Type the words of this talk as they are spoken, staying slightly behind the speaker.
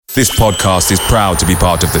This podcast is proud to be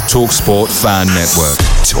part of the TalkSport Fan Network.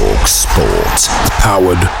 TalkSport.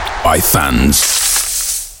 Powered by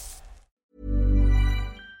fans.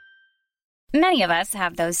 Many of us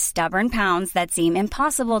have those stubborn pounds that seem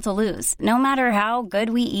impossible to lose, no matter how good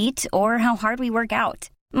we eat or how hard we work out.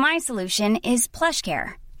 My solution is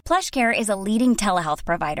PlushCare. PlushCare is a leading telehealth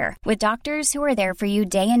provider with doctors who are there for you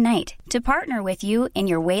day and night to partner with you in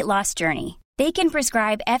your weight loss journey. They can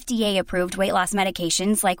prescribe FDA-approved weight loss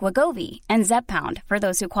medications like Wegovy and Zepbound for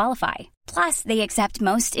those who qualify. Plus, they accept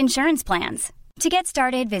most insurance plans. To get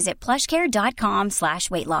started, visit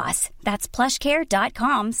plushcare.com/weight loss. That's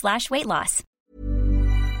plushcare.com/weight loss.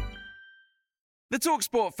 The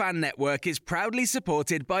TalkSport Fan Network is proudly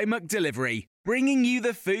supported by McDelivery, bringing you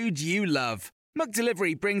the food you love.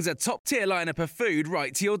 McDelivery brings a top-tier lineup of food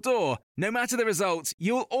right to your door. No matter the result,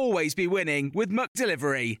 you'll always be winning with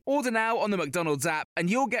McDelivery. Order now on the McDonald's app and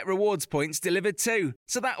you'll get rewards points delivered too.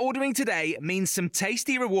 So that ordering today means some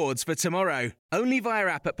tasty rewards for tomorrow. Only via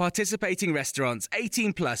app at participating restaurants.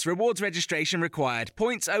 18 plus. Rewards registration required.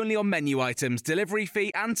 Points only on menu items. Delivery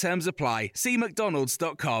fee and terms apply. See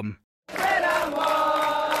mcdonalds.com. Red and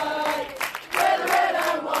white. We're the red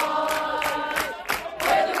and white.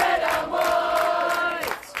 We're the red and white.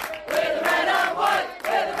 We're the red and white.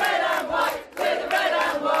 We're the red and white. We're the red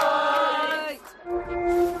and white.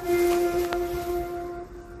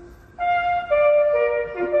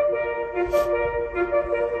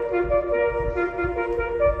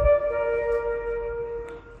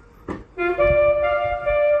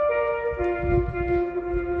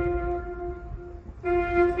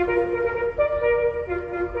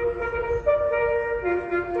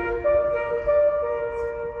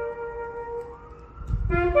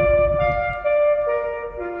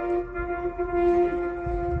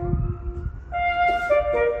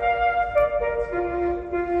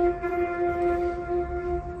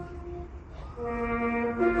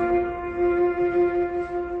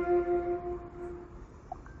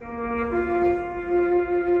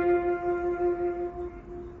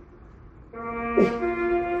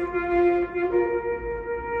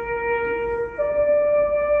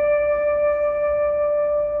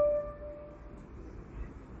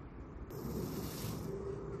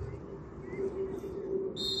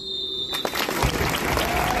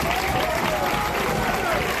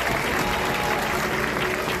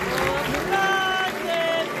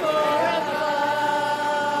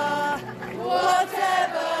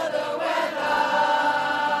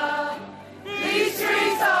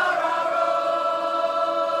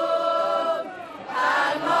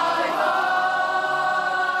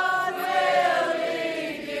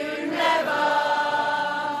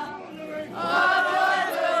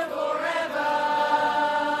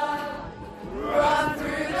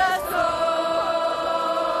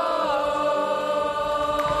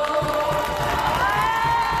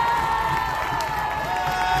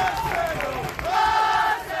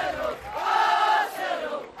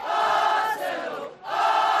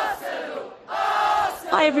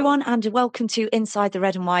 Hi everyone and welcome to Inside the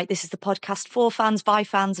Red and White. This is the podcast for fans by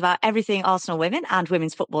fans about everything Arsenal women and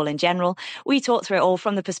women's football in general. We talk through it all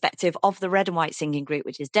from the perspective of the Red and White singing group,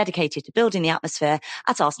 which is dedicated to building the atmosphere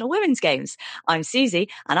at Arsenal women's games. I'm Susie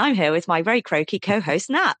and I'm here with my very croaky co-host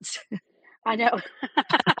Nat. I know.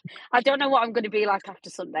 I don't know what I'm going to be like after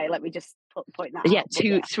Sunday. Let me just point that out. Yeah,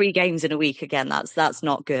 3 games in a week again. That's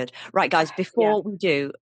not good. Right, guys, before we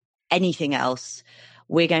do anything else,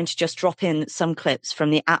 we're going to just drop in some clips from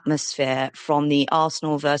the atmosphere from the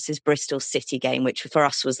Arsenal versus Bristol City game, which for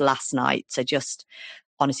us was last night. So just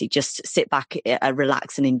sit back,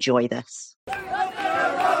 relax and enjoy this.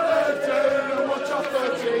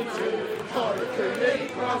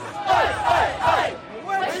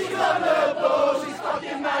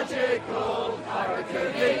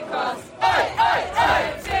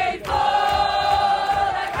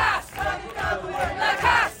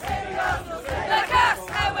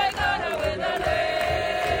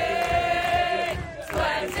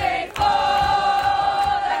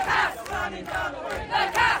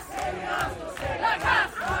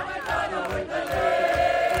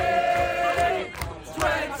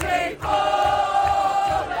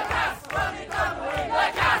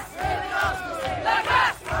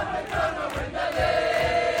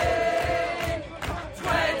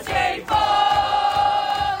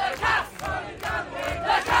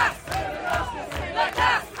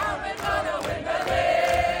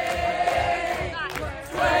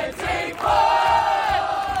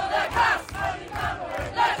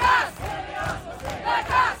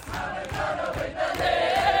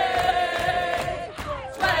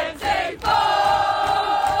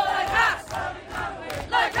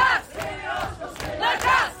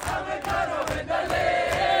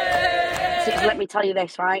 me tell you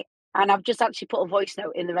this, right? And I've just actually put a voice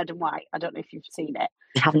note in the red and white. I don't know if you've seen it.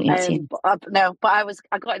 I haven't yet seen it. But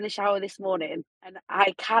I got in the shower this morning, and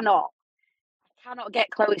I cannot get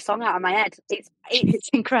Chloe's song out of my head. It's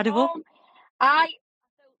incredible.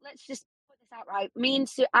 Let's just put this out right.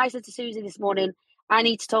 I said to Susie this morning, I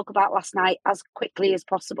need to talk about last night as quickly as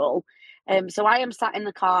possible. So I am sat in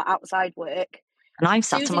the car outside work. And I'm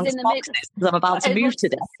sat amongst boxes because I'm about to move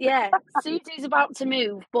today. Yeah, Susie's about to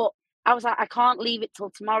move, but I was like, I can't leave it till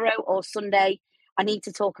tomorrow or Sunday. I need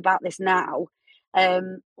to talk about this now.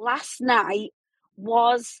 Last night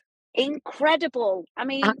was incredible. I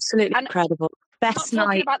mean, absolutely incredible. Best not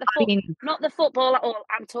night. About not the football at all.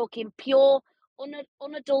 I'm talking pure,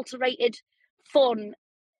 unadulterated fun.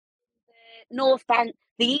 The North Bank,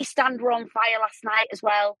 the East End were on fire last night as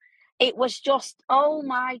well. It was just, oh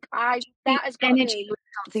my God, that has got to be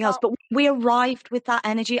something else. But we arrived with that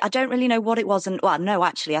energy. I don't really know what it was. And well, no,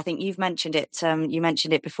 actually, I think you've mentioned it. You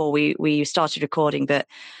mentioned it before we started recording. But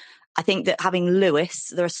I think that having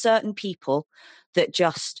Lewis, there are certain people that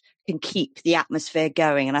just can keep the atmosphere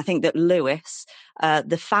going. And I think that Lewis,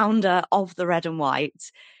 the founder of the Red and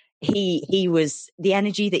White, he was the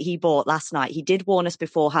energy that he brought last night. He did warn us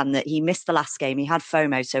beforehand that he missed the last game. He had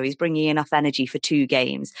FOMO, so he's bringing enough energy for 2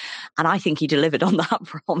 games. And I think he delivered on that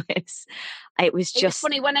promise. It was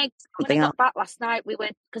funny when I got back last night,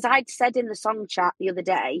 because I'd said in the song chat the other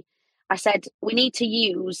day, I said, we need to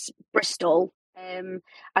use Bristol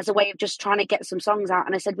as a way of just trying to get some songs out.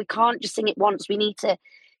 And I said, we can't just sing it once. We need to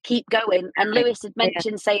keep going. And Lewis had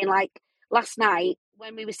mentioned saying, like, last night,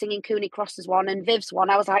 when we were singing Cooney Cross's one and Viv's one,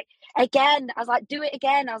 I was like, do it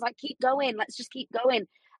again. I was like, keep going. Let's just keep going.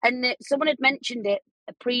 And someone had mentioned it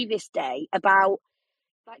a previous day about,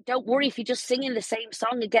 like, don't worry if you're just singing the same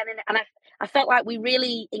song again. And I felt like we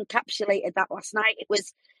really encapsulated that last night. It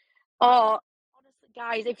was, honestly,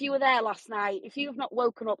 guys, if you were there last night, if you have not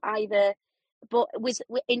woken up either, but with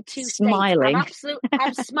in 2 smiling. states,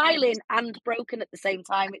 I'm smiling and broken at the same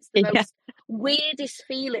time. It's the most weirdest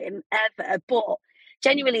feeling ever. But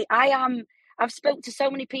genuinely, I've spoke to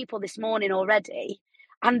so many people this morning already,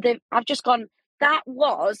 and I've just gone,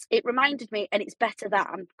 it reminded me, and it's better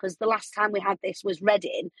than, because the last time we had this was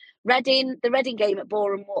the Reading game at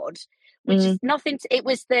Boreham Wood, which is nothing. It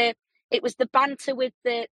was the banter with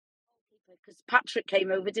the, because Patrick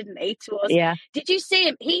came over, didn't he, to us? Yeah. Did you see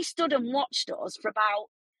him? He stood and watched us for about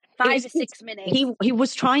 5 or 6 minutes. He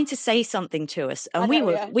was trying to say something to us, and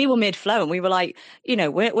we were mid flow, and we were like,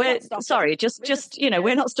 we're sorry, just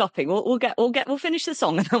we're not stopping. We'll finish the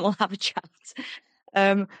song and then we'll have a chat.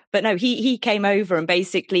 But no, he came over and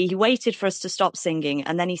basically he waited for us to stop singing,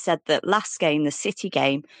 and then he said that last game, the City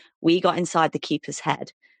game, we got inside the keeper's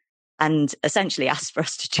head and essentially asked for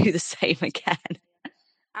us to do the same again.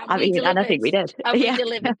 And I think we did. And we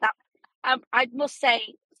delivered that. I must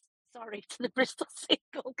say, sorry to the Bristol City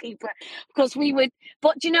goalkeeper, because we would.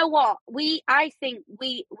 But do you know what? I think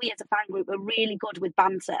we as a fan group are really good with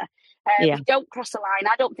banter. We don't cross a line.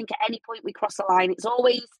 I don't think at any point we cross a line.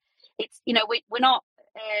 We're not.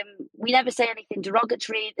 We never say anything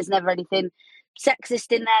derogatory. There's never anything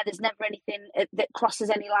sexist in there. There's never anything that crosses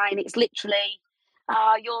any line. It's literally,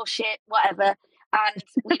 you're shit, whatever. And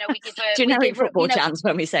we give a generic football chants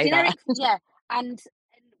when we say that. Yeah, and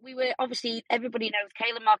we were, obviously, everybody knows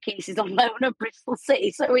Kayla Marquise is on loan at Bristol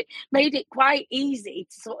City, so it made it quite easy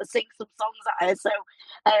to sort of sing some songs at her. So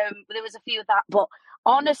there was a few of that. But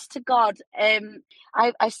honest to God,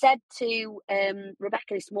 I said to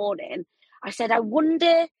Rebecca this morning, I said, I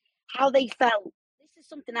wonder how they felt. This is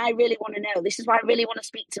something I really want to know. This is why I really want to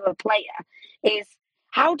speak to a player, is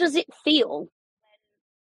how does it feel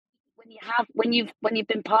when you've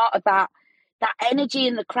been part of that energy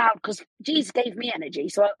in the crowd? Because Jesus gave me energy,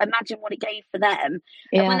 so I imagine what it gave for them.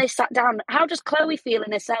 And when they sat down, how does Chloe feel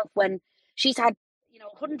in herself when she's had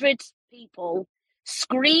 100 people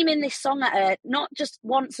screaming this song at her, not just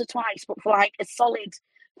once or twice, but for like a solid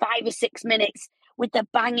 5 or 6 minutes with the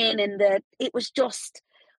banging and it was just,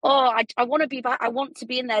 I want to be back. I want to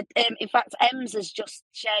be in there. In fact, Ems has just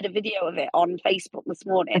shared a video of it on Facebook this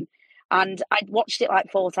morning, and I'd watched it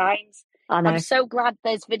like 4 times. I know. I'm so glad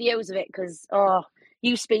there's videos of it, because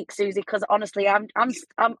you speak, Susie, because honestly, I'm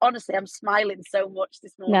smiling so much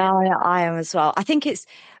this morning. No, I am as well. I think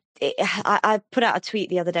I put out a tweet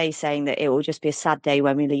the other day saying that it will just be a sad day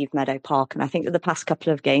when we leave Meadow Park, and I think that the past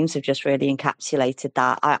couple of games have just really encapsulated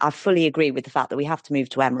that. I fully agree with the fact that we have to move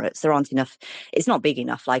to Emirates. There aren't enough. It's not big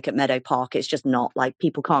enough like at Meadow Park. It's just not, like,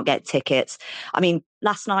 people can't get tickets. I mean,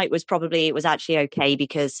 last night it was actually okay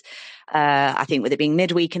because I think with it being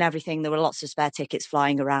midweek and everything, there were lots of spare tickets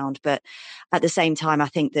flying around. But at the same time, I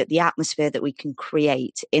think that the atmosphere that we can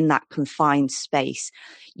create in that confined space,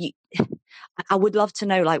 I would love to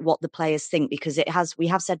know like what the players think, because we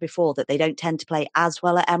have said before that they don't tend to play as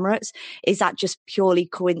well at Emirates. Is that just purely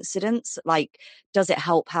coincidence? Like, does it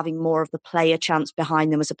help having more of the player chants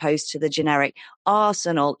behind them as opposed to the generic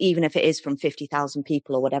Arsenal, even if it is from 50,000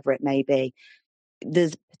 people or whatever it may be?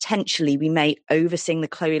 There's potentially we may oversing the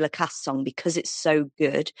Chloe Lacasse song because it's so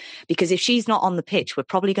good. Because if she's not on the pitch, we're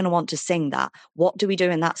probably going to want to sing that. What do we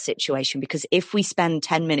do in that situation? Because if we spend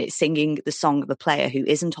 10 minutes singing the song of a player who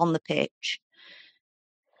isn't on the pitch,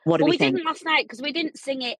 what do we think? We didn't last night because we didn't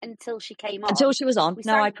sing it until she came on. Until she was on.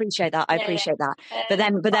 I appreciate that. I appreciate that. But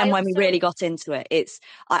then when we really got into it,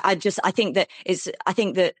 I think that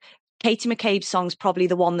Katie McCabe's song's probably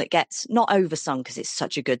the one that gets not oversung because it's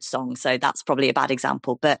such a good song. So that's probably a bad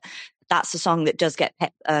example, but that's a song that does get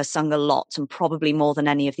sung a lot and probably more than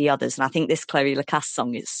any of the others. And I think this Chloe Lacasse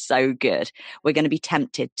song is so good. We're going to be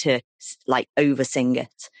tempted to like oversing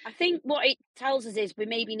it. I think what it tells us is we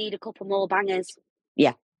maybe need a couple more bangers.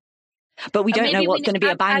 Yeah. But we don't know what's going to be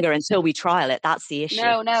a banger until we trial it. That's the issue.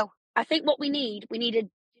 No. I think what we need a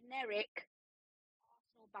generic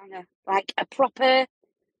Arsenal banger, like a proper,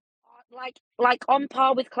 like on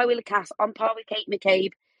par with Chloe Lacasse, on par with Kate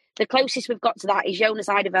McCabe. The closest we've got to that is Jonas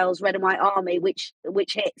Eidevel's Red and White Army, which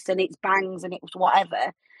hits and it's bangs and it's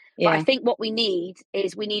whatever. Yeah. But I think what we need a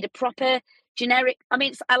proper generic. I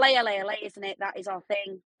mean, it's LA, isn't it? That is our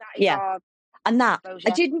thing. That is our. And that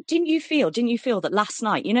didn't you feel that last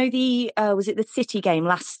night, you know, the was it the City game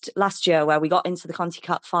last year where we got into the Conti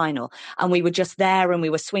Cup final and we were just there and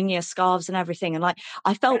we were swinging our scarves and everything, and like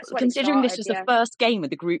I felt, considering this was the first game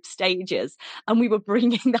of the group stages and we were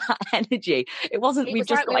bringing that energy, we've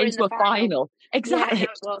just got into a final. Exactly.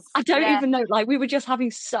 Yeah, I don't even know, like we were just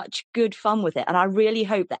having such good fun with it, and I really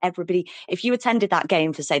hope that everybody, if you attended that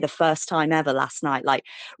game for say the first time ever last night, like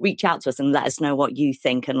reach out to us and let us know what you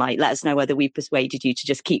think, and like let us know whether we persuaded you to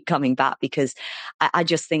just keep coming back, because I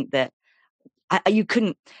just think that you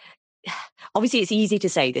couldn't. Obviously, it's easy to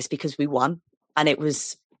say this because we won, and it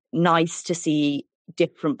was nice to see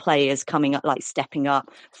different players coming up, like stepping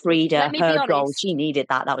up. Frida, her goal, she needed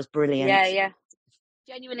that. That was brilliant. Yeah.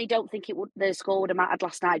 Genuinely don't think the score would have mattered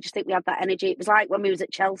last night. I just think we had that energy. It was like when we was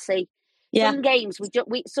at Chelsea. Yeah. Some games we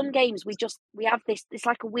have this. It's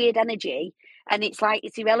like a weird energy, and it's like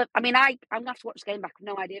it's irrelevant. I mean, I'm gonna have to watch the game back. I have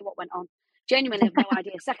no idea what went on. Genuinely have no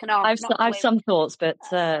idea. Second half. I've some thoughts, but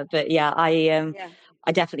yeah, I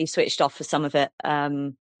definitely switched off for some of it.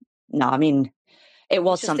 No, I mean, it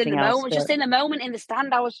was something else. Just in the moment in the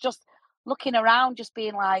stand, I was just looking around, just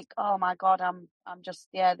being like, "Oh my god, I'm just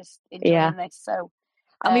enjoying this." So.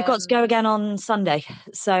 And we've got to go again on Sunday.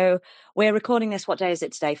 So we're recording this. What day is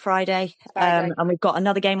it today? Friday. And we've got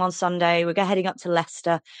another game on Sunday. We're heading up to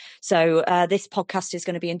Leicester. So this podcast is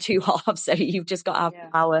going to be in two halves. So you've just got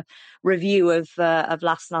our review of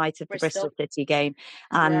last night of the Bristol City game.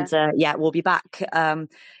 And we'll be back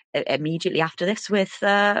immediately after this with some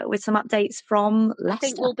updates from Leicester. I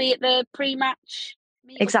think we'll be at the pre-match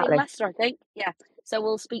meet with Leicester, I think. Yeah. So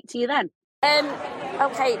we'll speak to you then.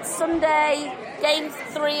 Okay, it's Sunday, game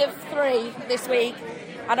 3 of 3 this week,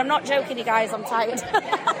 and I'm not joking, you guys, I'm tired.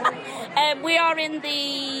 We are in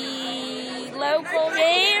the local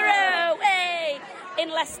hero in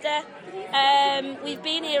Leicester. We've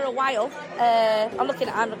been here a while. I'm looking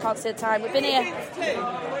at Anne, I can't see the time. We've been here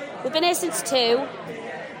since 2.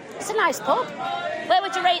 It's a nice pub. Where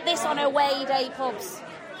would you rate this on away day pubs?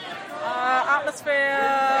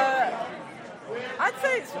 Atmosphere, I'd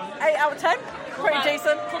say it's 8 out of 10. Pretty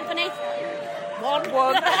decent. Company? 1. The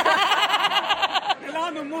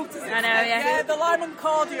lime and water. I know, yeah. Yeah, the lime and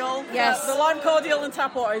cordial. Yes. The lime cordial and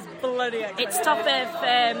tap water is bloody excellent. It's it's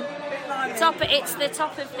the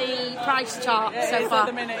top of the price chart so far. At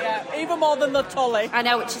the minute, yeah. Even more than the Tully. I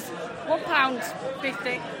know, which is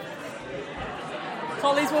 £1.50.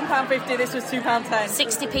 Tully's £1.50. This was £2.10.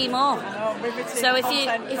 60p more. I know, riveting. So if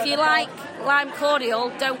you like lime cordial,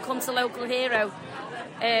 don't come to local hero.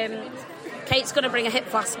 Kate's going to bring a hip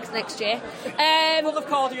flask next year. Full of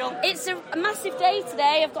cordial. It's a massive day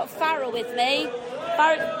today. I've got Farrell with me.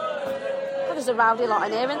 There's a rowdy lot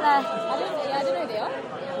in here, isn't there? I don't know who they are.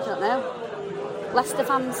 I don't know. Leicester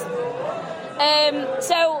fans.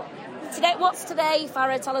 So today, what's today,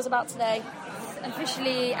 Farrell? Tell us about today.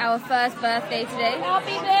 Officially our first birthday today.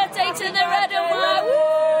 Happy birthday to the red and white.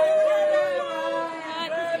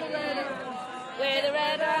 We're the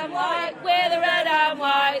red and white. We're the red and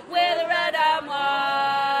white. We're the red and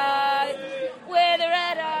white. We're the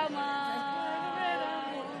red and white.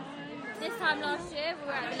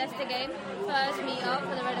 the game? First meet up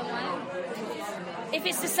for the red and white. If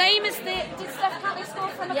it's the same as did Steph Catley score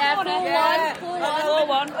from the Yeah, corner? 4-1.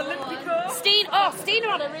 4-1. Stina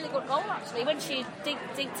had a really good goal actually when she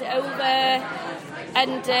digged it over,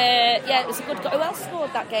 and it was a good goal. Who else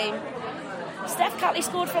scored that game? Steph Catley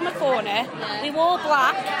scored from a corner. Yeah. We wore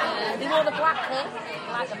black. We wore the black kit.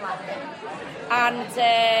 I like the black kit. And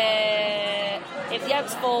it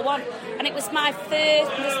was 4-1. And it was my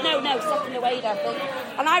first, second away day, I think.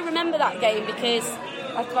 And I remember that game because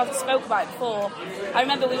I've spoke about it before. I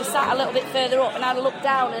remember we were sat a little bit further up, and I looked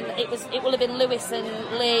down, and it will have been Lewis and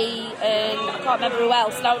Lee, and I can't remember who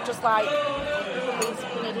else. And I was just like, these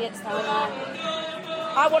fucking idiots down there.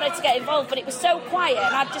 I wanted to get involved, but it was so quiet,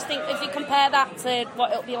 and I just think if you compare that to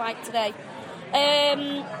what it'll be like today,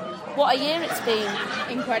 what a year it's been.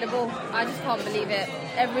 Incredible. I just can't believe it.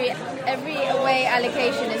 Every away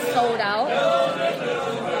allocation is sold out.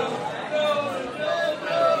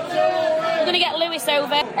 We're going to get Lewis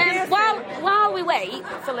over. While we wait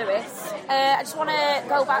for Lewis, I just want to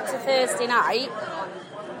go back to Thursday night.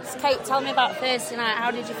 So Kate, tell me about Thursday night.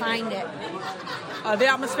 How did you find it? The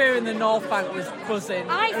atmosphere in the North Bank was buzzing.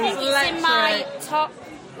 I think it's in my top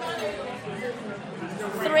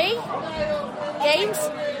 3 games.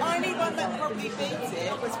 Only one that probably beat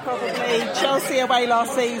it was probably Chelsea away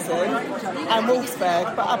last season and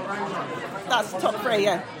Wolfsburg, but that's top 3,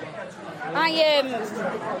 yeah.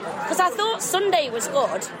 Because I thought Sunday was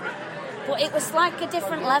good, but it was like a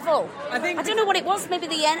different level. I don't know what it was. Maybe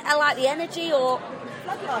the energy or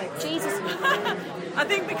Jesus. I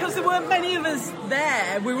think because there weren't many of us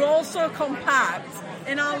there, we were all so compact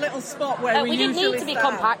in our little spot where we didn't usually need to be stand.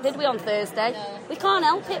 compact, did we, on Thursday? No. We can't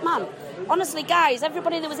help it, man. Honestly, guys,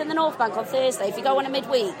 everybody that was in the North Bank on Thursday, if you go on a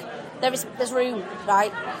midweek, there's room,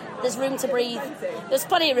 right? There's room to breathe. There's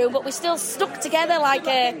plenty of room, but we still stuck together like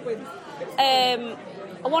a... I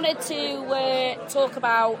wanted to talk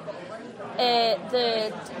about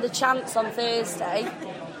the chants on Thursday.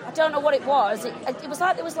 I don't know what it was. It was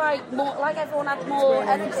like there was like more, like everyone had more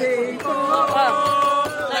energy. Look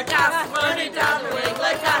us, running down the wing.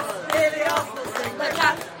 Look us, hear the Arsenal sing. Look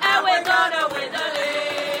us, and we're gonna win the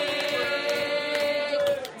league.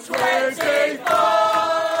 24.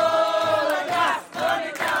 Look us,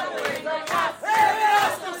 running down the wing. Look us, hear the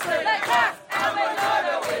Arsenal sing. Look us, and we're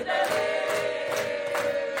gonna win the league.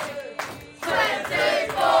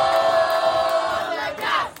 24. Look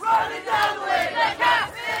us, running down the wing. Look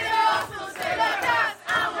us.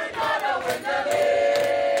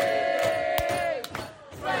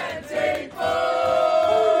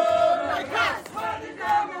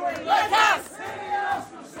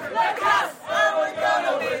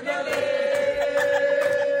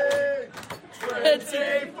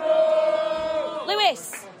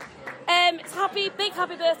 Lewis, it's big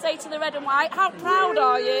happy birthday to the red and white. How proud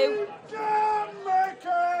are you?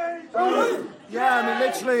 Yeah, I mean,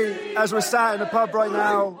 literally, as we're sat in the pub right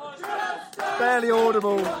now, barely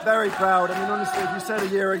audible, very proud. I mean, honestly, if you said a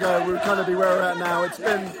year ago, we would kind of be where we're at now. It's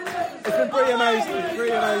been pretty amazing,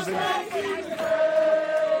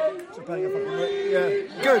 Yeah,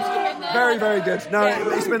 good, very, very good. No,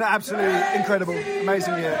 it's been an absolutely incredible,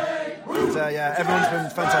 amazing year. And, everyone's been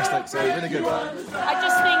fantastic, so really good. I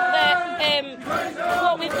just think that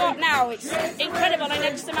what we've got now, it's incredible, and I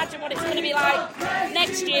just imagine what it's going to be like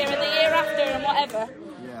next year and the year after and whatever.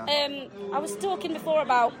 I was talking before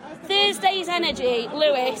about Thursday's energy.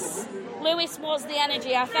 Lewis was the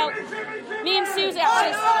energy. I felt me and Susie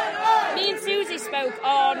spoke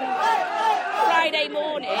on Friday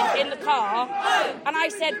morning in the car, and I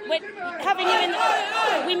said,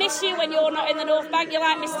 we miss you when you're not in the North Bank. You're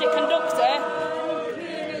like Mr. Conductor.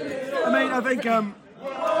 I mean, I think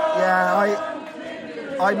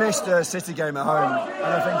I missed a City game at home, and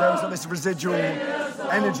I think there was this residual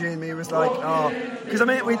energy in me. It was like, because I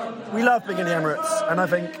mean, we love being in the Emirates, and I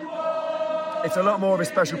think it's a lot more of a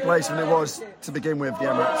special place than it was to begin with, the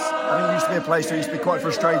Emirates. I think it used to be a place that used to be quite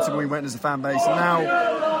frustrating when we went as a fan base, and now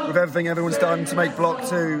with everything everyone's done to make Block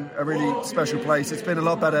 2 a really special place, it's been a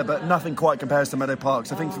lot better, but nothing quite compares to Meadow Park.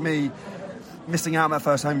 So I think for me, missing out on that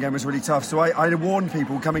first home game was really tough. So I warned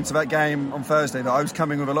people coming to that game on Thursday that I was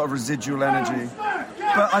coming with a lot of residual energy.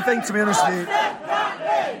 But I think, to be honest with you,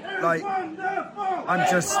 like, I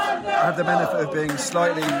have the benefit of being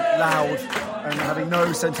slightly loud and having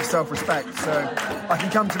no sense of self-respect. So I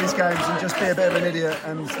can come to these games and just be a bit of an idiot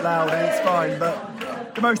and loud, and it's fine.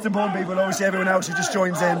 But the most important people, obviously everyone else who just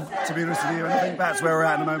joins in, to be honest with you. And I think that's where we're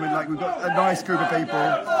at the moment. Like, we've got a nice group of people.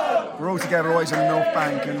 We're all together always in the North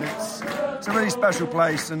Bank, and it's a really special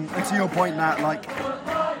place. And to your point, Nat, like,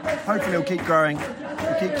 hopefully it'll keep growing.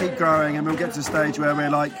 We'll keep growing, and we'll get to a stage where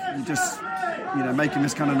we're like, making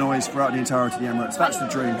this kind of noise throughout the entirety of the Emirates. That's the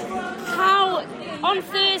dream. How, on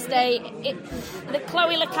Thursday, the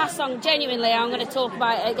Chloe Lacasse song, genuinely, I'm going to talk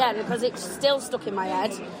about it again because it's still stuck in my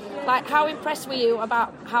head. Like, how impressed were you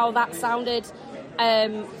about how that sounded?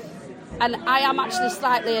 And I am actually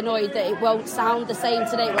slightly annoyed that it won't sound the same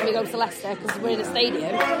today when we go to Leicester because we're in a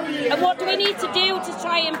stadium. And what do we need to do to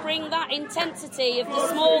try and bring that intensity of the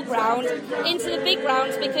small ground into the big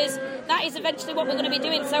grounds? Because that is eventually what we're going to be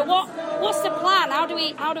doing. So what's the plan? How do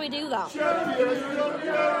we do that?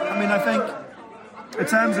 I mean, I think in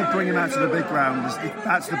terms of bringing that to the big ground,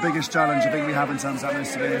 that's the biggest challenge I think we have in terms of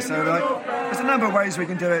atmosphere. So there's a number of ways we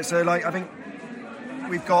can do it. So I think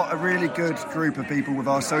we've got a really good group of people with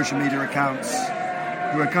our social media accounts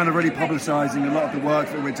who are kind of really publicising a lot of the work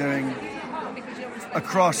that we're doing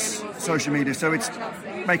across social media. So it's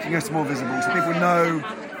making us more visible. So people know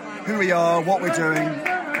who we are, what we're doing,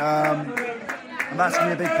 and that's going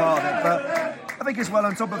to be a big part of it. But I think as well,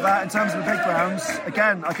 on top of that, in terms of the big grounds,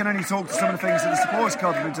 again, I can only talk to some of the things that the supporters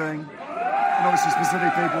club have been doing. And obviously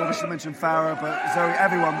specific people, obviously mentioned Farah, but Zoe,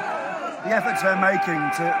 everyone. The efforts they're making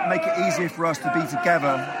to make it easier for us to be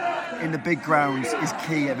together in the big grounds is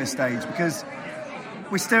key at this stage because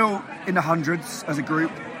we're still in the hundreds as a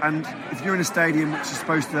group, and if you're in a stadium which is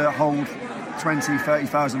supposed to hold 20,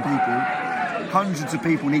 30,000 people, hundreds of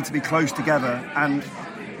people need to be close together, and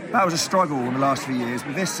that was a struggle in the last few years.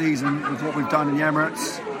 But this season, with what we've done in the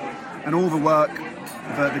Emirates and all the work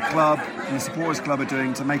that the club and the supporters club are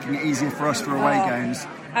doing to making it easier for us for away games,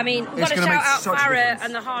 I mean, we've got to shout out Farah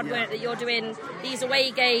and the hard work that you're doing, these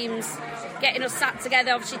away games, getting us sat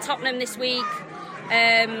together, obviously Tottenham this week.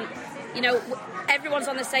 Everyone's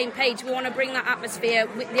on the same page. We want to bring that atmosphere.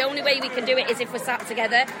 The only way we can do it is if we're sat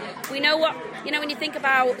together. We know what, when you think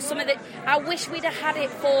about some of the... I wish we'd have had it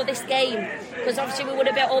for this game, because obviously we would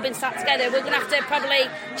have all been sat together. We're going to have to probably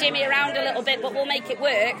jimmy around a little bit, but we'll make it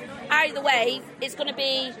work. Either way, it's going to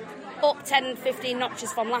be up 10, 15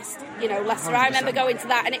 notches from Leicester. I remember going to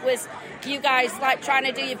that and it was you guys trying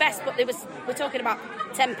to do your best, but we're talking about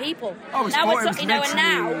 10 people. Now we're talking, and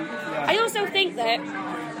now I also think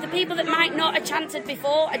that the people that might not have chanted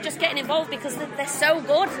before are just getting involved because they're so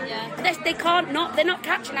good. They're not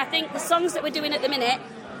catching. I think the songs that we're doing at the minute,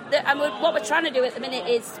 what we're trying to do at the minute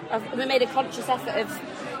is we made a conscious effort of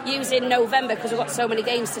using November because we've got so many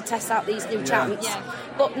games to test out these new chants,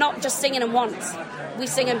 but not just singing them once. We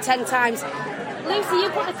sing them 10 times. Lucy, you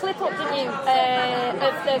put the clip up, didn't you,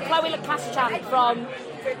 of the Chloe Lacasse chant from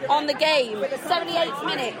on the game, 78th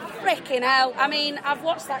minute. Frickin' hell. I mean, I've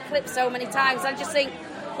watched that clip so many times. I just think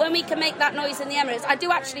when we can make that noise in the Emirates, I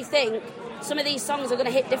do actually think some of these songs are going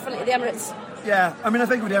to hit differently at the Emirates. Yeah, I mean, I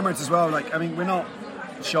think with the Emirates as well, we're not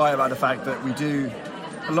shy about the fact that we do,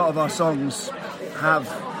 a lot of our songs have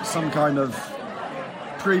some kind of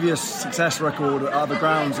previous success record at other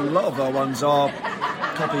grounds, and a lot of our ones are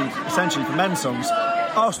copied essentially from men's songs,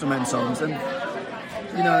 Arsenal men's songs, and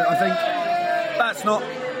I think that's not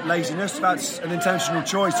laziness, that's an intentional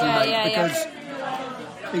choice we make because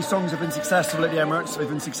these songs have been successful at the Emirates, they've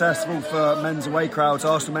been successful for men's away crowds,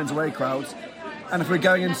 Arsenal men's away crowds, and if we're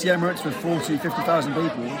going into the Emirates with 40, 50,000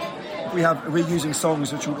 people, we're using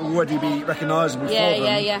songs which would already be recognisable for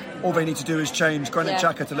them. All they need to do is change Granit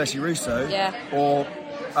Xhaka to Leslie Russo or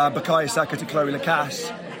Bukayo Saka to Chloe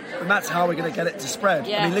Lacasse, and that's how we're going to get it to spread.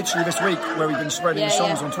 I mean, literally this week where we've been spreading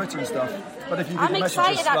songs on Twitter and stuff. But if you I'm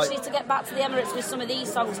excited actually to get back to the Emirates with some of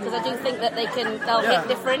these songs because I do think that they'll hit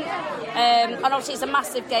different. And obviously it's a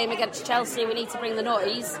massive game against Chelsea. We need to bring the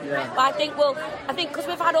noise. But I think because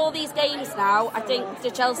we've had all these games now, I think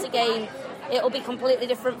the Chelsea game, it'll be completely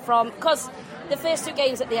different because the first two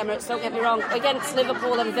games at the Emirates, don't get me wrong, against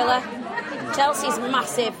Liverpool and Villa, Chelsea's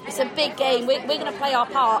massive. It's a big game. We're going to play our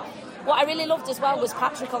part. What I really loved as well was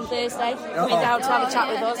Patrick on Thursday coming down to have a chat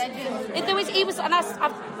with us. He was, and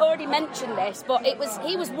I've already mentioned this, but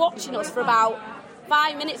he was watching us for about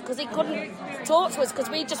 5 minutes because he couldn't talk to us because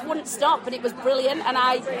we just wouldn't stop, and it was brilliant. And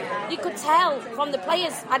you could tell from the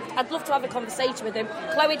players. I'd love to have a conversation with him.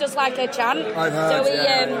 Chloe does like her chant,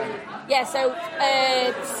 so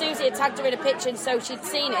Susie had tagged her in a picture, and so she'd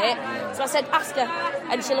seen it. So I said, ask her,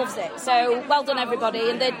 and she loves it. So well done, everybody.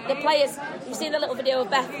 And the players, you've seen the little video of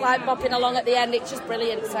Beth bopping along at the end. It's just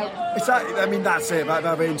brilliant. So that's it.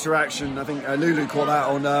 That interaction. I think Lulu caught that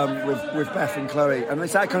on with Beth and Chloe, and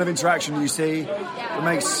it's that kind of interaction you see that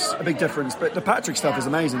makes a big difference. But the Patrick stuff is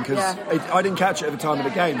amazing because I didn't catch it at the time of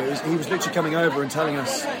the game. But he was literally coming over and telling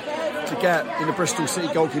us to get in the Bristol City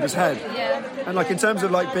goalkeeper's head. And in terms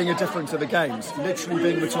of being a difference of the games, literally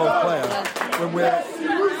being the 12th player, when we're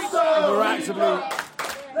actively...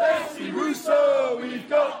 Leslie Russo, we've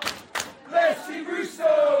got! Leslie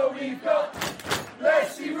Russo, we've got!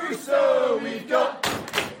 Leslie Russo, we've got.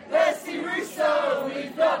 Leslie Russo,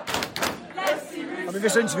 we've got. Leslie Russo. I mean,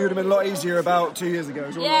 this interview would have been a lot easier about 2 years ago.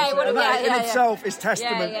 Yeah, it would have. That Yeah, in itself is exactly.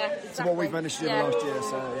 testament to what we've managed to do last year.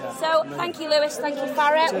 So thank you, Lewis. Thank you,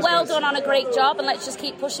 Farah. Cheers, well guys. done on a great job, and let's just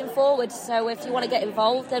keep pushing forward. So if you want to get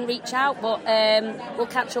involved, then reach out. But we'll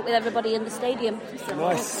catch up with everybody in the stadium.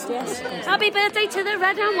 Nice. Yes. Happy birthday to the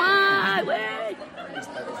red and white. Way.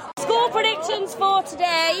 Score predictions for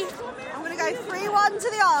today. I'm going to go 3-1 to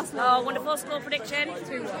the Arsenal. Oh, wonderful score prediction.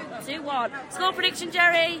 2-1. 2-1. Score prediction,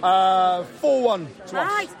 Jerry. 4-1 to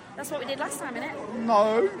Right. us. That's what we did last time, innit?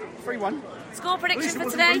 No, 3-1. Score prediction for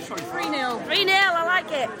today. 3-0. 3-0. I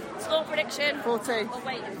like it. Score prediction. 4-2. Oh,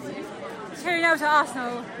 wait. 2-0 to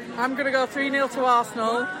Arsenal. I'm going to go 3-0 to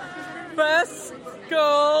Arsenal. First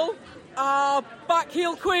goal, our back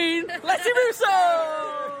heel queen, Leslie Russo.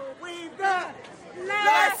 We've got.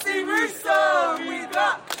 Leslie Russo, we've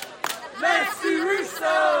got. Leslie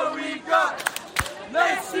Russo, we've got.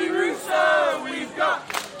 Leslie Russo, we've got.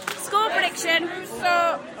 Score prediction.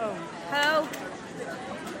 Russo. Oh.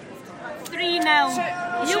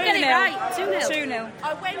 3-0. You get it right. 2-0. 2-0.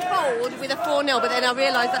 I went bold with a 4-0, but then I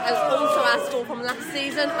realised that it was also our score from last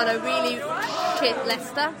season, and I really shit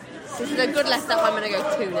Leicester. This is a good Leicester. I'm going to go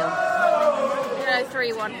 2-0.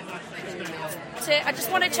 3-1. I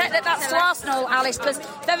just want to check that that's to Arsenal, Alice, because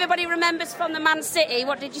if everybody remembers from the Man City,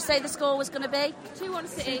 what did you say the score was going to be? 2-1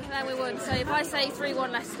 City, then we won. So if I say 3-1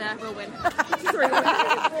 Leicester, we'll win.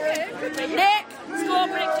 Nick, score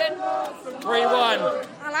prediction. 3-1.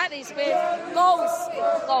 I like these quiz. Goals.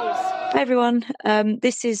 Hi everyone,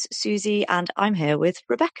 this is Susie and I'm here with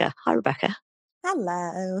Rebecca. Hi Rebecca.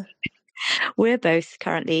 Hello. We're both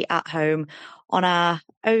currently at home on our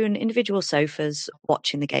own individual sofas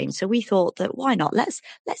watching the game. So we thought that why not? Let's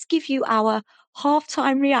give you our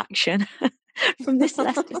halftime reaction from this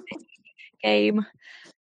Leicester City game.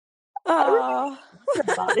 Oh.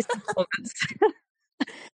 About this performance.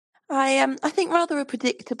 I think rather a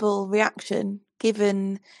predictable reaction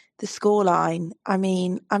given the scoreline. I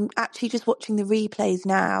mean, I'm actually just watching the replays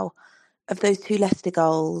now of those two Leicester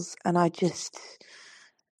goals, and I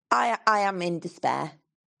am in despair.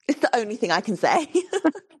 It's the only thing I can say.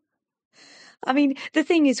 I mean, the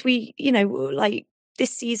thing is, like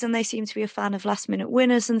this season, they seem to be a fan of last minute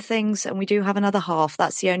winners and things. And we do have another half.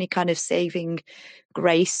 That's the only kind of saving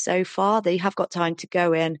grace so far. They have got time to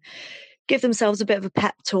go in, give themselves a bit of a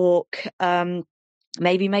pep talk,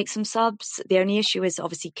 maybe make some subs. The only issue is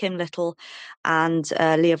obviously Kim Little and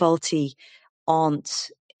Leah Volti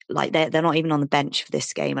aren't like they're not even on the bench for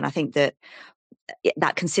this game. And I think that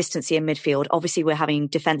consistency in midfield, obviously we're having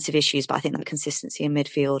defensive issues, but I think that consistency in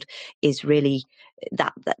midfield is really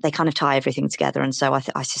that they kind of tie everything together. And so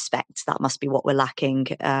I suspect that must be what we're lacking,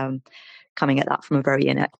 coming at that from a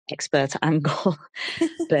very expert angle.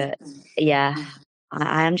 But yeah,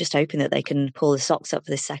 I am just hoping that they can pull the socks up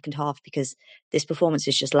for this second half, because this performance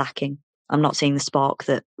is just lacking. I'm not seeing the spark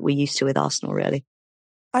that we're used to with Arsenal, really.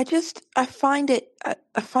 I find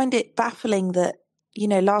it baffling that,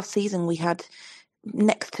 last season we had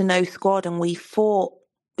next to no squad and we fought.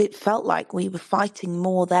 It felt like we were fighting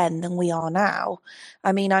more then than we are now.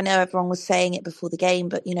 I mean, I know everyone was saying it before the game,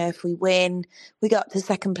 but if we win, we go up to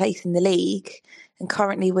second place in the league, and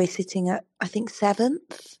currently we're sitting at, I think,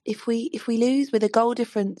 7th if we lose, with a goal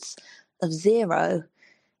difference of 0.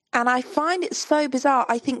 And I find it so bizarre.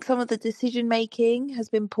 I think some of the decision making has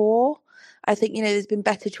been poor. I think there's been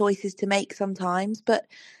better choices to make sometimes, but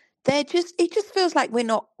it just feels like we're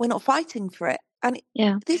not fighting for it. And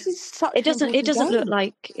this is such. It doesn't look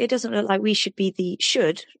like we should be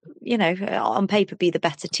on paper be the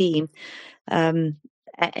better team.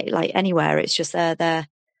 Like anywhere, it's just their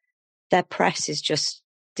press is just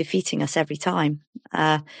defeating us every time.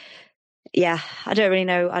 I don't really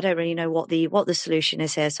know what the solution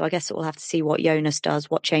is here. So I guess we'll have to see what Jonas does,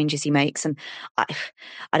 what changes he makes, and I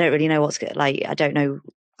don't really know what's like. I don't know.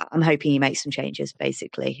 I'm hoping he makes some changes,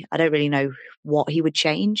 basically. I don't really know what he would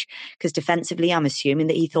change, because defensively, I'm assuming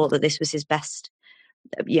that he thought that this was his best,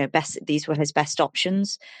 these were his best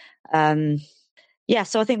options. So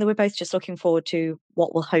I think that we're both just looking forward to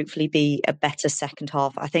what will hopefully be a better second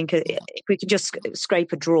half. I think if we could just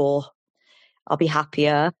scrape a draw, I'll be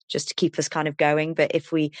happier, just to keep us kind of going. But I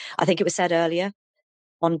think it was said earlier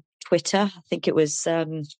on Twitter, I think it was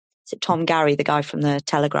Tom Gary, the guy from the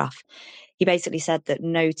Telegraph. He basically said that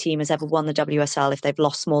no team has ever won the WSL if they've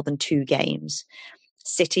lost more than 2 games.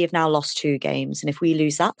 City have now lost 2 games, and if we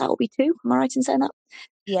lose that will be 2. Am I right in saying that?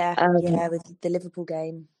 Yeah, with the Liverpool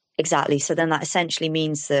game. Exactly. So then that essentially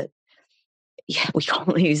means that we can't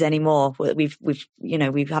lose anymore. We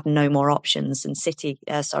have no more options. And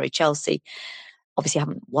Chelsea obviously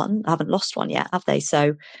haven't lost one yet, have they?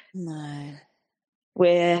 So no,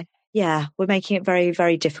 we're making it very,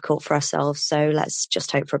 very difficult for ourselves. So let's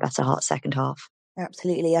just hope for a better second half.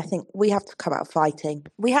 Absolutely. I think we have to come out fighting.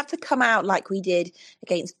 We have to come out like we did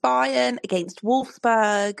against Bayern, against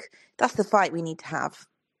Wolfsburg. That's the fight we need to have.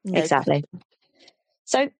 Exactly.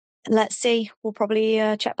 So let's see. We'll probably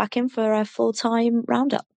check back in for a full-time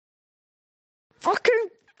roundup. Fucking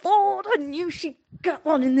Ford! I knew she'd get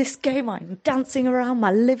one in this game. I'm dancing around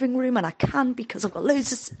my living room, and I can because I've got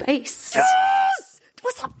loads of space. Yes!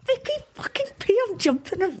 What's that Vicky fucking P? I'm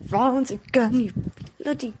jumping around again, you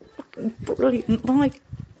bloody fucking brilliant. My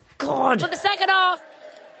God. For the second half,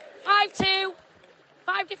 5-2.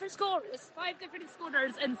 5 different scorers. 5 different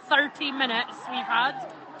scorers in 30 minutes we've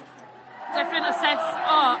had. Different assists.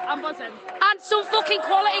 Oh, I'm buzzing. And some fucking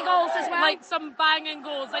quality goals as well. Like some banging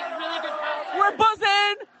goals, like really good goals. We're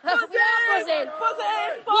buzzing! Buzzing!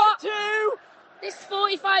 Buzzing! What? 5-2! This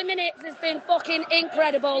 45 minutes has been fucking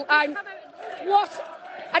incredible. I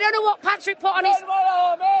don't know what Patrick put on his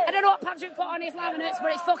laminates,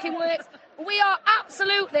 but it fucking works. We are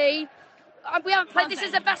absolutely. We haven't played. This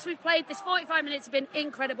is the best we've played. This 45 minutes has been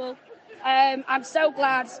incredible. I'm so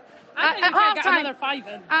glad. At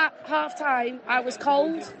half time, I was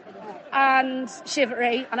cold and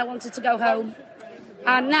shivery, and I wanted to go home.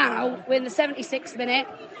 And now we're in the 76th minute.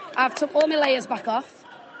 I've took all my layers back off.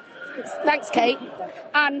 Thanks, Kate.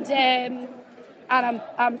 And I'm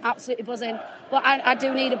absolutely buzzing. But I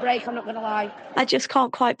do need a break. I'm not going to lie. I just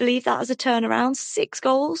can't quite believe that as a turnaround. 6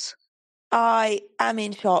 goals. I am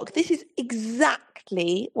in shock. This is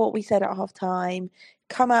exactly what we said at half time.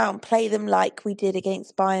 Come out and play them like we did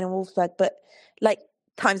against Bayern and Wolfsburg, but like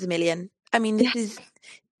times a million. I mean, this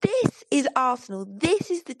is Arsenal.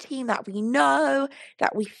 This is the team that we know,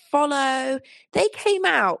 that we follow. They came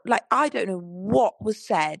out like, I don't know what was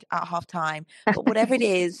said at half time, but whatever it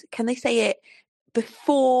is, can they say it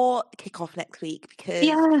before kickoff next week? Because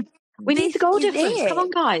we need the goal difference. Come on,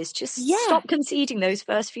 guys. Just stop conceding those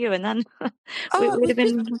first few, and then we would have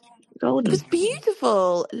been golden. It was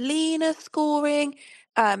beautiful. Lena scoring,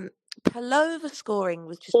 Palova scoring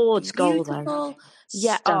was just Ford's beautiful. Goal, though.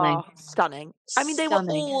 Yeah, Stunning. Stunning. I mean, they were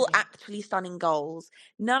all actually stunning goals.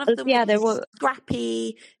 None of them were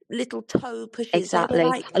scrappy little toe pushes.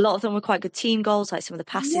 Exactly. A lot of them were quite good team goals, like some of the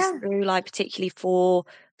passes through, like particularly for,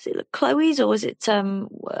 was it Chloe's or was it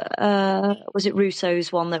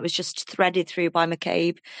Russo's one that was just threaded through by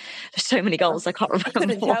McCabe? There's so many goals, I can't remember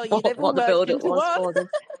what the build-up was for them.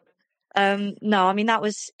 No, I mean it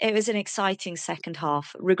was an exciting second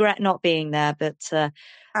half. Regret not being there, but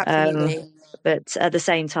absolutely. But at the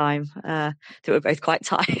same time, they were both quite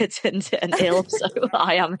tired and ill. So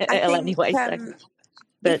I am ill anyway.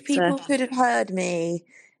 But if people could have heard me,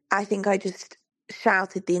 I think I just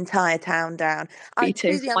shouted the entire town down. Me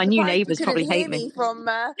too. My new neighbours probably hate me from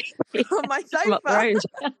my sofa. Up the road.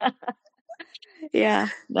 Yeah,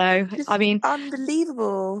 no, just I mean,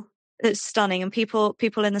 unbelievable. It's stunning, and people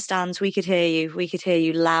in the stands, we could hear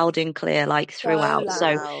you loud and clear, like throughout.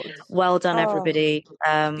 So well done, everybody.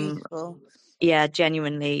 Beautiful. Yeah,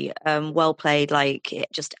 genuinely well played. Like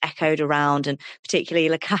it just echoed around, and particularly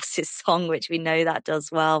Lacasse's song, which we know that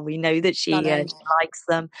does well. We know that she likes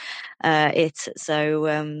them.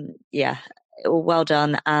 Well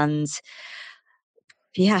done, and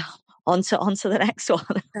on to the next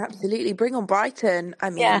one. Absolutely, bring on Brighton.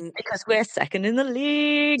 I mean, because we're second in the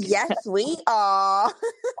league. Yes, we are.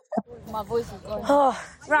 My voice is gone. Oh,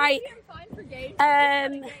 right.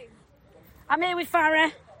 I'm here with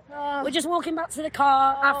Farah. We're just walking back to the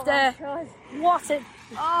car after what a.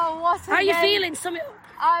 How are you feeling?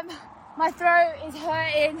 My throat is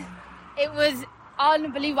hurting. It was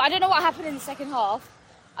unbelievable. I don't know what happened in the second half.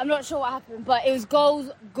 I'm not sure what happened, but it was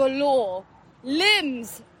goals galore.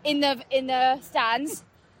 Limbs in the stands,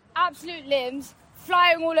 absolute limbs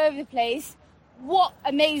flying all over the place. What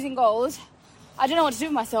amazing goals! I don't know what to do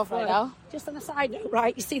with myself right now. Just on a side note,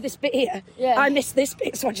 right? You see this bit here? Yeah. I missed this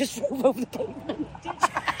bit, so I just drove over the pavement.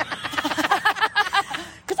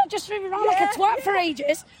 Because I just driven around like a twat for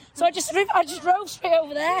ages, so I just drove straight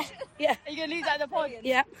over there. Yeah. Are you gonna leave that in the pod?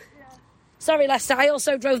 Yeah. Sorry, Lester. I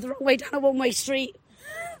also drove the wrong way down a one-way street.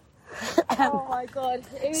 Oh my god!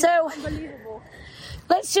 It was unbelievable.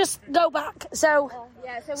 Let's just go back. So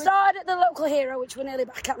started at the local hero, which we're nearly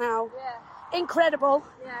back at now. Yeah. Incredible.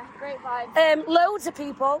 Yeah, great vibes. Loads of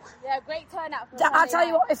people. Yeah, great turnout. I'll tell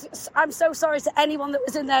you what, I'm so sorry to anyone that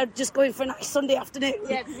was in there just going for a nice Sunday afternoon.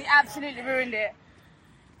 Yeah, because we absolutely ruined it.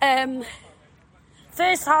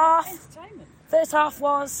 First half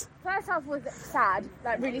was sad,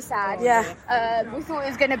 like really sad. Yeah. We thought it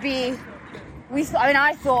was going to be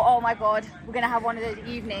I thought, oh my God, we're going to have one of those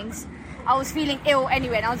evenings. I was feeling ill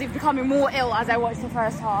anyway, and I was becoming more ill as I watched the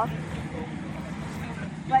first half.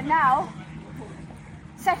 But now,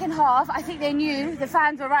 second half, I think they knew the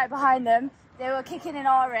fans were right behind them. They were kicking in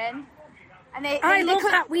our end. And I love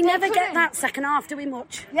that. We never get that second half, do we,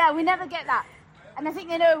 much? Yeah, we never get that. And I think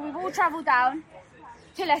they know we've all travelled down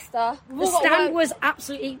to Leicester. The stand was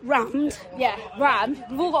absolutely rammed. Yeah, rammed.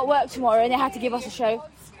 We've all got work tomorrow, and they had to give us a show.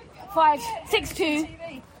 6-2.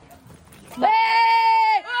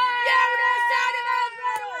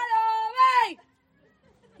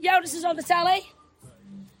 Jonas is on the telly.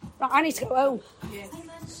 Right, I need to go home.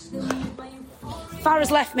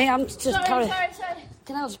 Farah's left me. I'm just Sorry.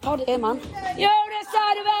 Can I just pod it here, man? Jonas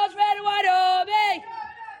side of us, red and white, me.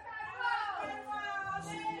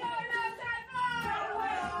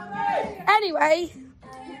 Anyway,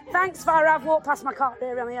 thanks, Farah. I've walked past my car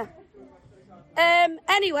here. I'm here.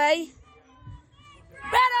 Anyway,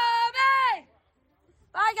 red on me.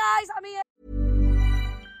 Bye, guys. I'm here.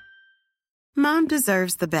 Mom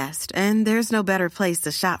deserves the best, and there's no better place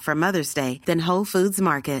to shop for Mother's Day than Whole Foods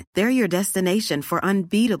Market. They're your destination for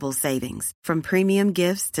unbeatable savings, from premium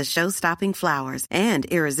gifts to show-stopping flowers and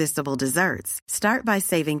irresistible desserts. Start by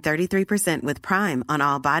saving 33% with Prime on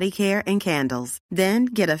all body care and candles. Then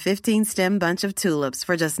get a 15-stem bunch of tulips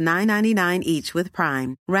for just $9.99 each with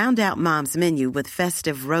Prime. Round out Mom's menu with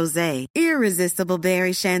festive rosé, irresistible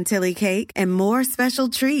berry chantilly cake, and more special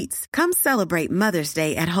treats. Come celebrate Mother's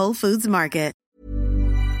Day at Whole Foods Market.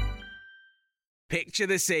 Picture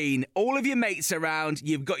the scene. All of your mates around,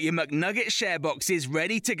 you've got your McNugget share boxes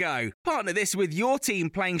ready to go. Partner this with your team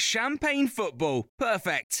playing champagne football.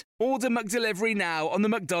 Perfect. Order McDelivery now on the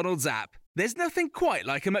McDonald's app. There's nothing quite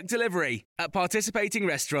like a McDelivery. At participating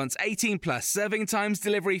restaurants, 18 plus, serving times,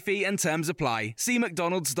 delivery fee and terms apply. See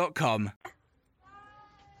mcdonalds.com.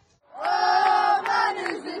 Oh, man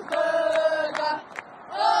is in burger.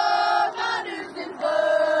 Oh, man is in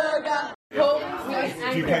burger.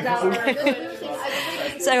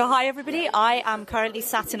 So hi everybody, I am currently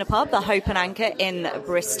sat in a pub, the Hope and Anchor in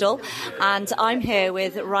Bristol, and I'm here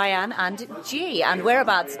with Ryan and G, and we're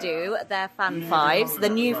about to do their Fan Fives, the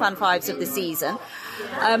new Fan Fives of the season.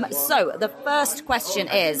 So the first question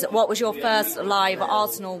is, what was your first live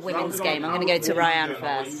Arsenal women's game? I'm going to go to Ryan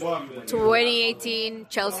first. 2018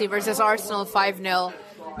 Chelsea versus Arsenal 5-0.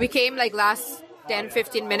 We came last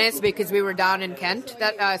 10-15 minutes because we were down in Kent.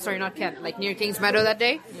 Not Kent, near Kings Meadow that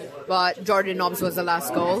day. But Jordan Nobbs was the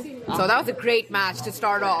last goal. So that was a great match to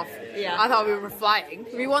start off. Yeah. I thought we were flying.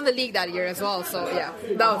 We won the league that year as well, so yeah,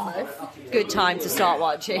 that was nice. Good time to start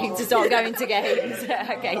watching, to start going to games.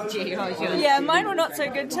 Okay, G, what was yours? Yeah, mine were not so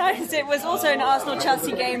good times. It was also an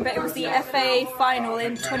Arsenal-Chelsea game, but it was the FA final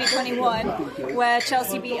in 2021 where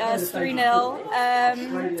Chelsea beat us 3-0.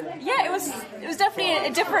 It was definitely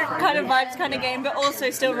a different kind of vibes kind of game, but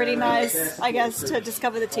also still really nice, I guess, to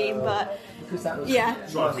discover the team. But yeah,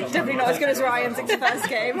 definitely not as good as Ryan's first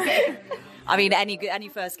game. I mean, any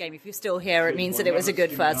first game, if you're still here, it means that it was a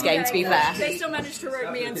good first game, to be fair. They still managed to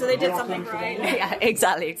rope me in, so they did something right. Yeah,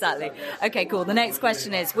 exactly. Okay, cool. The next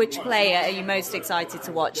question is, which player are you most excited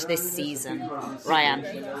to watch this season?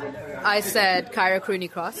 Ryan? I said Kyra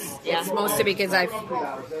Cooney-Cross. Yeah. It's mostly because I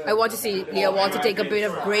want to see Leah Wall to take a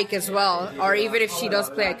bit of break as well. Or even if she does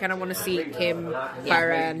play, I kind of want to see Kim,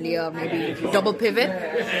 Kyra, and Leah maybe double pivot.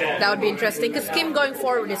 That would be interesting, because Kim going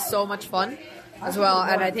forward is so much fun as well,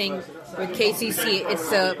 and I think with KCC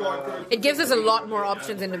it gives us a lot more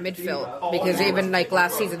options in the midfield, because even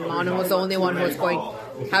last season Manu was the only one who was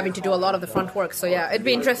having to do a lot of the front work, so yeah, it'd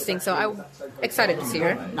be interesting, so I'm excited to see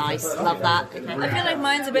her. Nice, love that. I feel like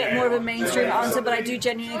mine's a bit more of a mainstream answer, but I do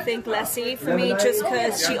genuinely think Leslie, for me, just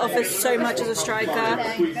because she offers so much as a striker.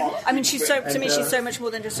 I mean, she's so much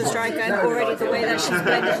more than just a striker, and already the way that she's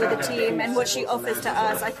blended with the team and what she offers to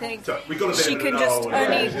us, I think she can just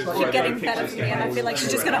only keep getting better for me, and I feel like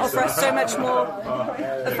she's just going to offer us so much more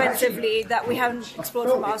offensively that we haven't explored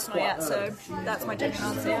from Arsenal yet, so that's my genuine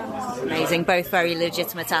answer. Yeah. Amazing, both very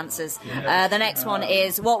legitimate answers. The next one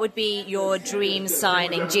is, what would be your dream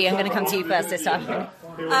signing? G, I'm going to come to you first this time.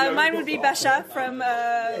 Mine would be Basha from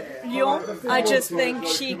Lyon. I just think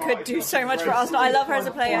she could do so much for Arsenal. I love her as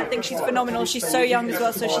a player. I think she's phenomenal. She's so young as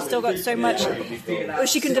well, so she's still got so much.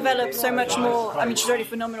 She can develop so much more. I mean, she's already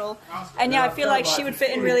phenomenal. And yeah, I feel like she would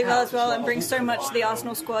fit in really well as well and bring so much to the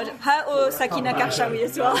Arsenal squad. Her or Sakina Karshawi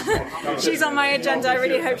as well. She's on my agenda. I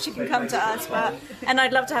really hope she can come to us. And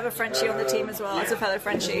I'd love to have a Frenchie on the team as well, as a fellow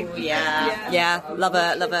Frenchie. Yeah. Love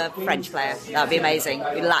a French player. That'd be amazing.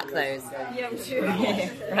 We lack those. Yeah, we do.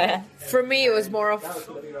 Right. For me, it was more of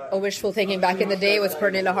a wishful thinking back in the day. It was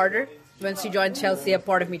Pernilla Harder. when she joined Chelsea, a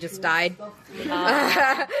part of me just died.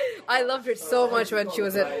 I loved her so much when she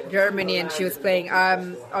was at Germany and she was playing.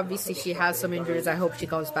 Obviously, she has some injuries. I hope she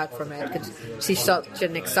comes back from it because she's such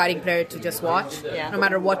an exciting player to just watch. No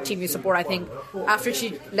matter what team you support, I think after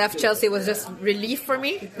she left Chelsea, it was just relief for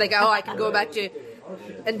me. Like, oh, I can go back to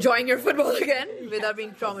enjoying your football again without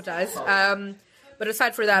being traumatized. But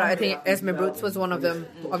aside from that, I think Esme Brooks was one of them.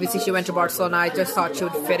 Obviously, she went to Barcelona. I just thought she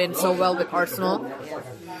would fit in so well with Arsenal.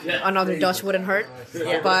 Another Dutch wouldn't hurt.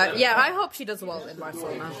 But yeah, I hope she does well in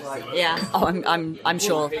Barcelona. Yeah, I'm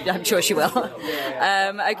sure. I'm sure she will.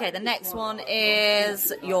 Okay, the next one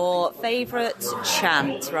is your favourite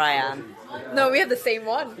chant, Ryan. No, we have the same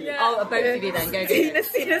one. Yeah. Oh, both of you then. Go.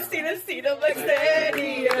 Stina, but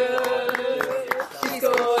steady. She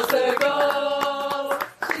scores a goal.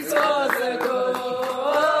 She scores a goal.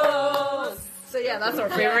 So yeah, that's our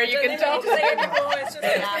favorite. You can tell.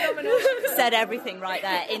 Said everything right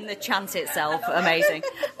there in the chant itself. Amazing.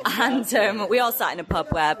 And we are sat in a pub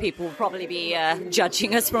where people will probably be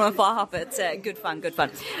judging us from afar, but good fun.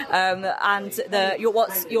 And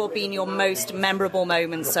what's been your most memorable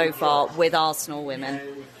moment so far with Arsenal women?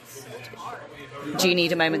 Do you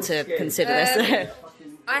need a moment to consider this?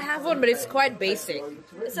 I have one, but it's quite basic.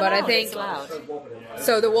 I think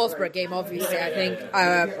so. The Wolfsburg game, obviously, I think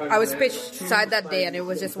I was pitched side that day, and it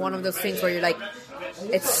was just one of those things where you're like,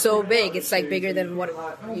 it's so big. It's like bigger than what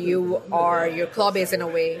you are. Your club is in a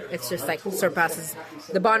way. It's just like surpasses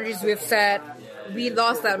the boundaries we've set. We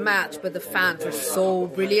lost that match, but the fans were so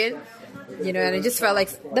brilliant, and it just felt like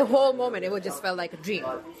the whole moment. It just felt like a dream.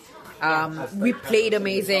 We played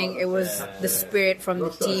amazing. It was the spirit from the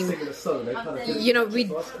team.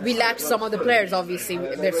 We lacked some of the players, obviously.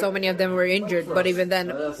 There's so many of them were injured, but even then,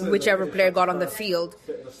 whichever player got on the field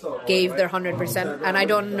gave their 100%. And I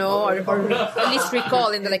don't know, or at least recall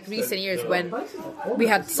in the recent years when we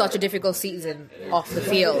had such a difficult season off the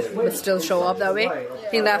field, but still show up that way. I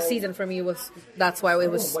think last season for me that's why it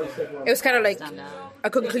was kind of like a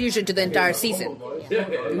conclusion to the entire season.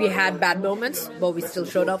 We had bad moments, but we still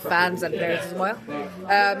showed up, fans and players as well.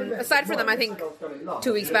 Aside from them, I think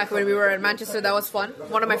 2 weeks back when we were in Manchester, that was fun.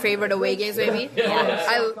 One of my favorite away games, maybe.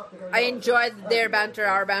 I enjoyed their banter.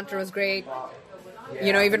 Our banter was great.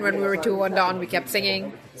 Even when we were 2-1 down, we kept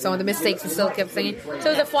singing. Some of the mistakes we still kept singing. So it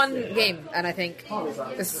was a fun game, and I think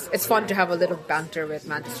it's fun to have a little banter with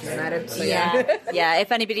Manchester United. So yeah.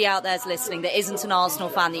 If anybody out there's listening that isn't an Arsenal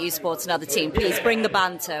fan that you support another team, please bring the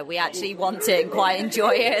banter. We actually want it and quite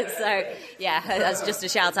enjoy it. So yeah, that's just a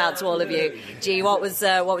shout out to all of you. G, what was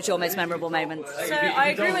your most memorable moment? So I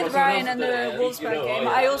agree with Ryan and the Wolfsburg game.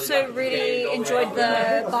 I also really enjoyed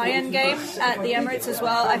the Bayern game at the Emirates as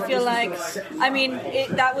well. I feel like,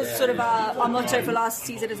 that was sort of our motto for last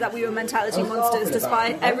season, is that we were mentality monsters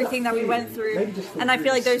despite everything that we went through. And I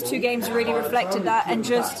feel like those two games really reflected that, and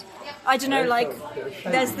just, I don't know,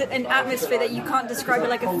 there's an atmosphere that you can't describe,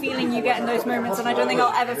 but a feeling you get in those moments, and I don't think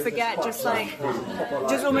I'll ever forget just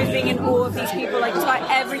almost being in awe of these people, despite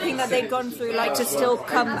everything that they've gone through, to still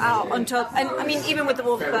come out on top. And even with the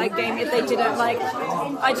Wolfsburg game, if they didn't,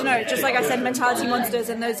 I don't know, just like I said, mentality monsters,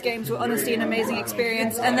 and those games were honestly an amazing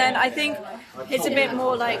experience. And then I think it's a bit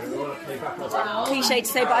more cliche to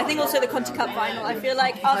say, but I think also the Conti Cup final. I feel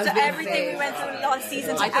like after everything we went through last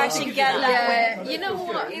season to actually get that win. You know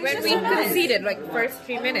what? When we conceded first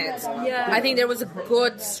 3 minutes, I think there was a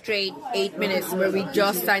good straight 8 minutes where we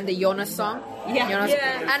just sang the Jonas song.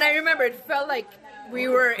 And I remember it felt like we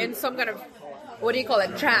were in some kind of, what do you call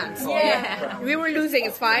it, trance. We were losing,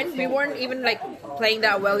 it's fine. We weren't even playing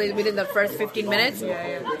that well within the first 15 minutes,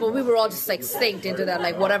 but we were all just synced into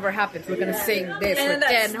that, whatever happens, we're gonna sing this. And then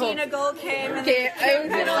that Stina goal came, and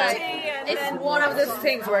it's one of those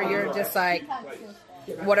things where you're just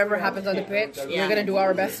whatever happens on the pitch, we're going to do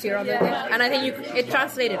our best here on the pitch. And I think it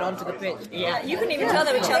translated onto the pitch. Yeah, you couldn't even tell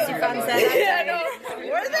there were Chelsea fans there.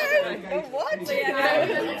 Were there? What?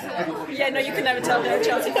 No, you could never tell there were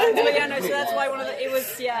Chelsea fans. But so that's why it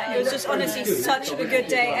was just honestly such a good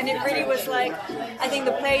day. And it really was I think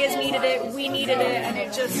the players needed it, we needed it, and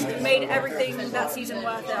it just made everything that season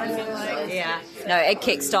worth it, I feel like. Yeah. No, it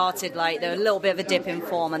kick-started, there was a little bit of a dip in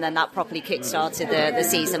form, and then that properly kick-started the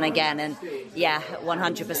season again. And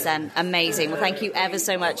 100% amazing. Well, thank you ever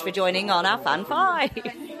so much for joining on our Fan 5. The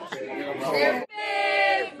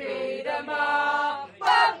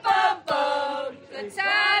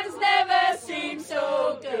times never seem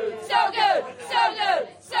so good. So good, so good,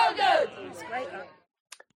 so good. It's great.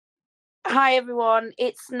 Hi everyone,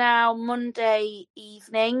 it's now Monday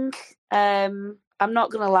evening. I'm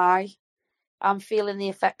not going to lie, I'm feeling the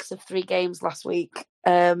effects of 3 games last week.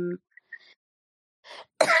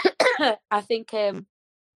 I think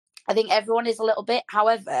I think everyone is a little bit.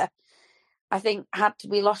 However, I think had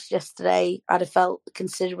we lost yesterday, I'd have felt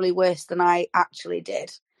considerably worse than I actually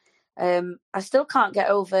did. I still can't get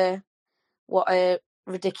over what a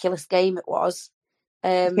ridiculous game it was.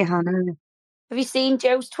 Yeah, I know. Have you seen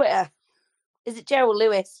Joe's Twitter? Is it Joe or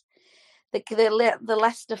Lewis? The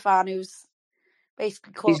Leicester fan who's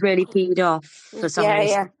basically called... He's really peed off for some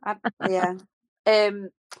reason. Yeah.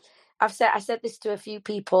 I said this to a few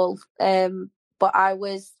people, but I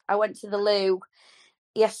went to the loo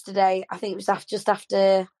yesterday. I think it was just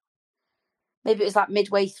after, maybe it was like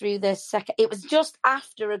midway through the second. It was just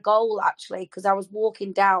after a goal actually, because I was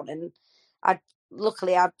walking down and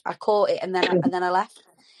luckily I caught it and then I left.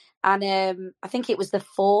 And I think it was the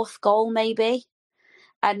fourth goal maybe.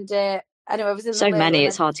 And anyway, I was in so the loo many,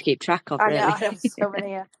 it's hard to keep track of. Really, I know so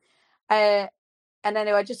many. Yeah. And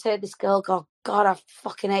anyway, I just heard this girl go, "God, I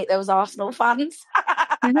fucking hate those Arsenal fans."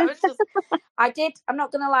 I'm not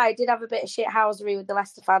going to lie, I did have a bit of shithousery with the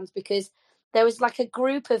Leicester fans because there was like a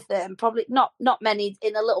group of them, probably not many,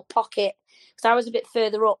 in a little pocket. Because I was a bit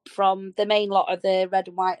further up from the main lot of the red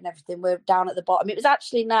and white and everything. We're down at the bottom. It was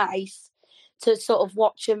actually nice to sort of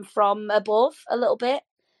watch them from above a little bit.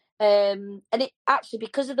 And it actually,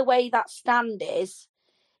 because of the way that stand is,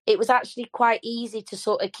 it was actually quite easy to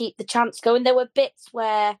sort of keep the chance going. There were bits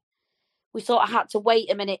where we sort of had to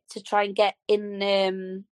wait a minute to try and get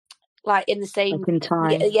in, like in the same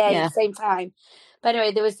time. In the same time. But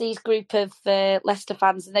anyway, there was these group of Leicester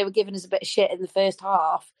fans, and they were giving us a bit of shit in the first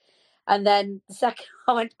half. And then the second,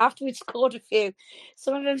 after we'd scored a few,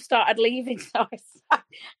 some of them started leaving. So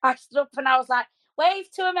I stood up and I was like, "Wave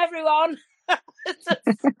to them, everyone!"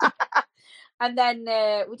 And then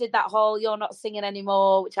we did that whole "You're not singing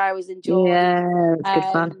anymore," which I always enjoyed. Yeah, it's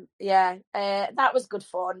good fun. Yeah, that was good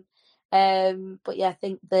fun. But yeah, I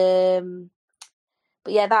think that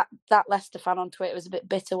Leicester fan on Twitter was a bit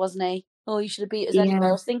bitter, wasn't he? "Oh, you should have beat us anyway."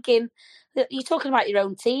 I was thinking, you're talking about your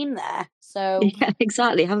own team there, so yeah,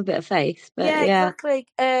 exactly. Have a bit of faith, but yeah, exactly.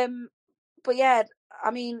 But yeah,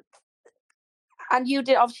 I mean, and you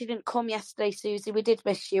didn't come yesterday, Susie. We did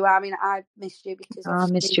miss you. I mean, I missed you because I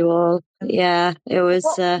missed you all. Yeah, it was.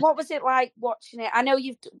 What was it like watching it? I know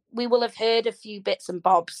we will have heard a few bits and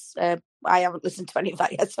bobs. I haven't listened to any of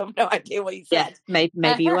that yet, so I have no idea what you said. Yeah,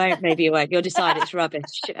 maybe you won't. Maybe you won't. You'll decide it's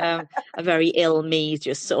rubbish. A very ill me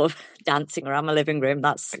just sort of dancing around my living room.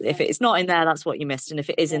 That's if it's not in there, that's what you missed. And if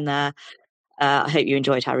it is in there, I hope you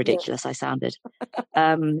enjoyed how ridiculous I sounded.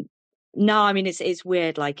 No, I mean it's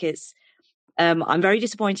weird. Like it's. I'm very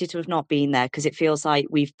disappointed to have not been there because it feels like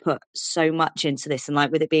we've put so much into this. And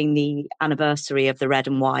like with it being the anniversary of the red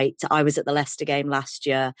and white, I was at the Leicester game last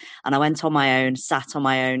year and I went on my own, sat on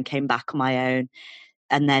my own, came back on my own.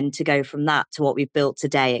 And then to go from that to what we've built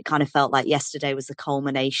today, it kind of felt like yesterday was the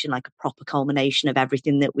culmination, like a proper culmination of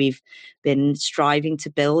everything that we've been striving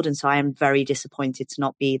to build. And so I am very disappointed to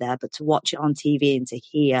not be there, but to watch it on TV and to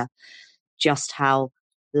hear just how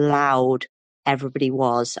loud everybody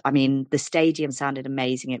was. I mean, the stadium sounded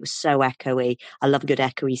amazing. It was so echoey. I love a good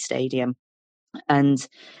echoey stadium. And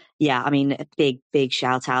yeah, I mean, a big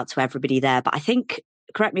shout out to everybody there. But I think,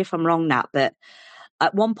 correct me if I'm wrong, Nat, but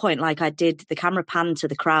at one point, like the camera panned to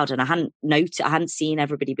the crowd and I hadn't seen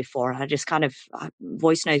everybody before. I just kind of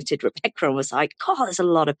voice noted Rebecca and was like, "God, there's a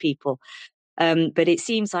lot of people." But it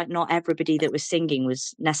seems like not everybody that was singing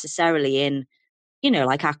was necessarily in,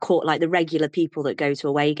 like our court, like the regular people that go to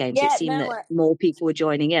away games. It seemed that more people were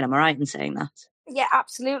joining in. Am I right in saying that? Yeah,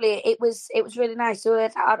 absolutely. It was really nice. So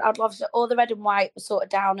I'd love to. All the red and white were sort of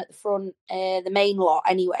down at the front, the main lot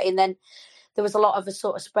anyway, and then there was a lot of us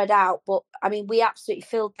sort of spread out. But I mean, we absolutely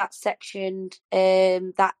filled that section.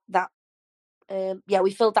 We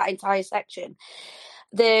filled that entire section.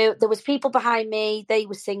 There was people behind me. They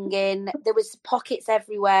were singing. There was pockets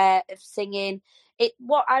everywhere of singing.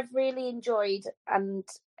 What I've really enjoyed, and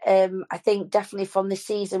I think definitely from this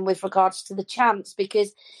season with regards to the chants,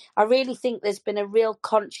 because I really think there's been a real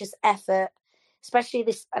conscious effort, especially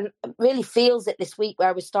this, and it really feels it this week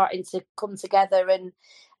where we're starting to come together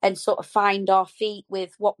and sort of find our feet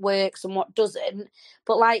with what works and what doesn't.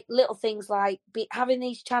 But like little things like having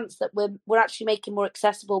these chants that we're actually making more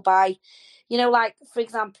accessible by, like for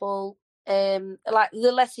example, like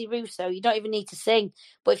the Leslie Russo, you don't even need to sing,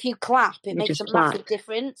 but if you clap, it makes a massive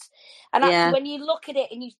difference. And actually, when you look at it,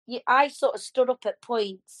 and I sort of stood up at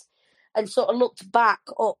points and sort of looked back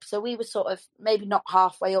up, so we were sort of maybe not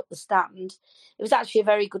halfway up the stand. It was actually a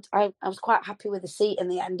very good. I was quite happy with the seat in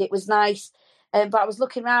the end. It was nice, but I was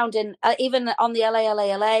looking around, and even on the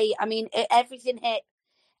LA. I mean, everything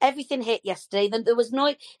hit yesterday. Then there was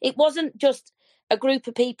no. It wasn't just a group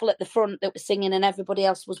of people at the front that were singing and everybody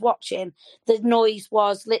else was watching. The noise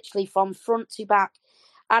was literally from front to back.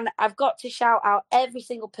 And I've got to shout out every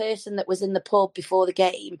single person that was in the pub before the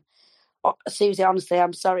game. Susie, honestly,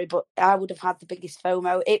 I'm sorry, but I would have had the biggest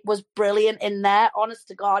FOMO. It was brilliant in there, honest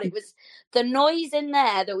to God. It was the noise in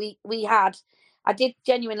there that we had. I did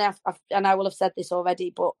genuinely, and I will have said this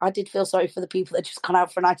already, but I did feel sorry for the people that just gone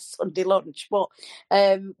out for a nice Sunday lunch. But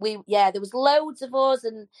there was loads of us,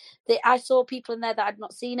 and I saw people in there that I'd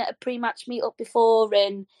not seen at a pre-match meet-up before,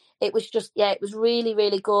 and it was just, it was really,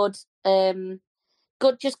 really good.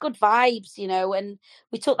 Good vibes, and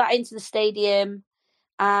we took that into the stadium.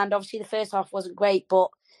 And obviously the first half wasn't great, but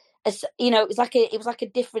it was like a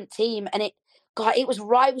different team, and it was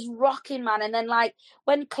rocking, man. And then like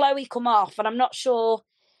when Chloe come off, and I'm not sure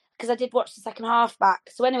because I did watch the second half back.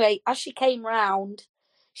 So anyway, as she came round,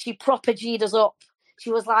 she proper G'd us up.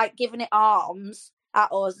 She was like giving it arms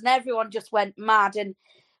at us, and everyone just went mad. And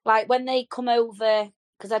like when they come over,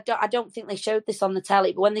 because I don't think they showed this on the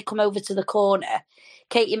telly, but when they come over to the corner,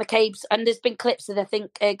 Katie McCabe's, and there's been clips that I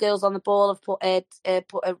think Girls on the Ball have put a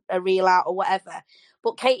reel out or whatever,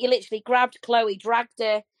 but Katie literally grabbed Chloe, dragged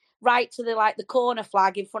her right to the corner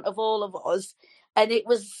flag in front of all of us, and it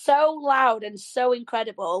was so loud and so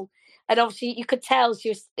incredible. And obviously you could tell she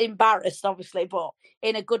was embarrassed, obviously, but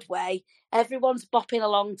in a good way. Everyone's bopping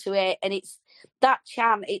along to it, and it's that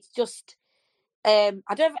chant. It's just I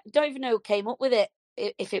don't even know who came up with it,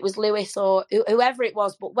 if it was Lewis or whoever it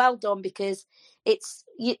was, but well done, because it's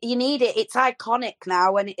you need it. It's iconic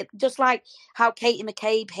now, and it just like how Katie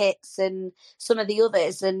McCabe hits and some of the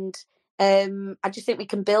others, and I just think we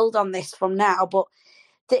can build on this from now. But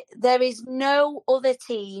there is no other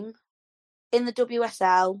team in the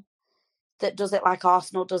WSL that does it like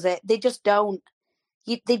Arsenal does it. They just don't.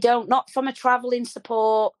 They don't. Not from a travelling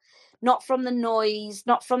support, not from the noise,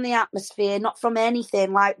 not from the atmosphere, not from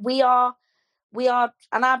anything. Like we are,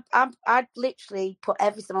 and I'd literally put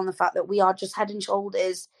everything on the fact that we are just head and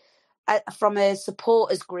shoulders from a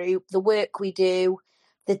supporters group, the work we do,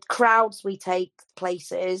 the crowds we take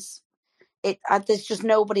places. There's just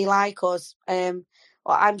nobody like us. I'm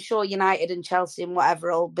sure United and Chelsea and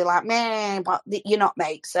whatever will be like, man, but you're not,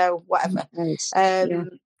 mate. So whatever. It's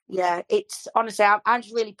honestly, I'm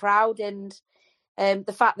just really proud, and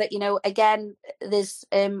the fact that again, there's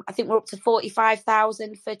I think we're up to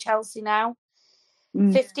 45,000 for Chelsea now.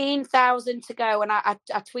 15,000 to go, and I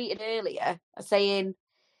tweeted earlier saying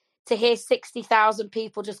to hear 60,000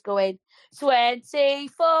 people just going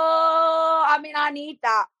 24. I mean, I need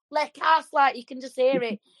that. Like you can just hear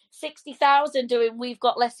it. 60,000 doing "We've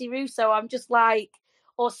Got Leslie Russo." I'm just like,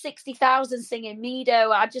 or 60,000 singing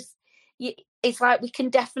Mido. It's like we can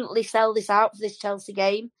definitely sell this out for this Chelsea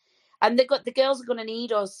game, and the girls are going to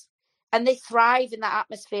need us. And they thrive in that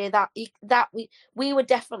atmosphere. That we were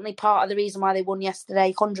definitely part of the reason why they won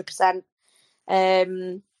yesterday, 100%.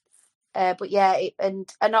 But yeah,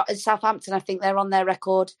 and not in Southampton. I think they're on their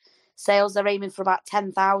record sales. They're aiming for about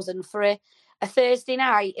 10,000 for a Thursday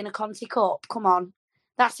night in a Conti Cup. Come on,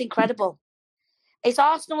 that's incredible. It's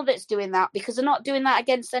Arsenal that's doing that, because they're not doing that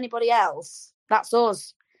against anybody else. That's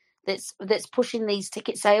us. That's pushing these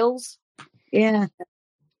ticket sales. Yeah.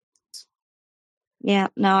 Yeah,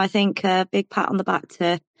 no, I think a big pat on the back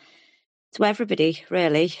to everybody,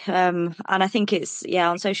 really. And I think it's,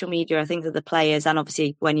 on social media, I think that the players, and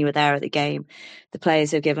obviously when you were there at the game, the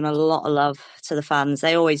players have given a lot of love to the fans.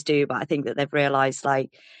 They always do, but I think that they've realised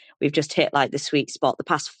we've just hit the sweet spot. The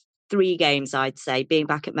past 3 games, I'd say, being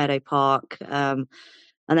back at Meadow Park and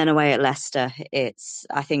then away at Leicester, I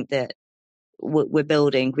think that we're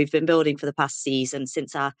building. We've been building for the past season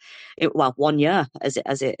since 1 year as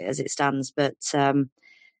it stands. But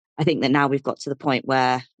I think that now we've got to the point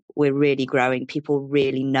where we're really growing. People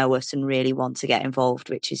really know us and really want to get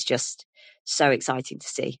involved, which is just so exciting to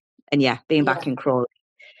see. And being back in Crawley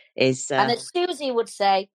is. And as Susie would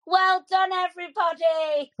say, "Well done,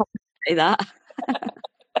 everybody." Say that.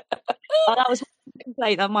 That was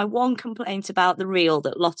my one complaint about the reel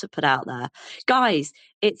that Lotta put out there. Guys,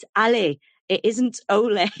 it's Ali. It isn't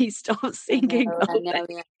Ole. Stop singing. I know,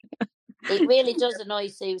 yeah. It really does annoy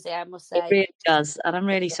Susie, I must say. It really does, and I'm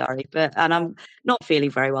really sorry, and I'm not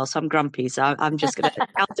feeling very well, so I'm grumpy. So I'm just going to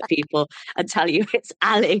counter people and tell you it's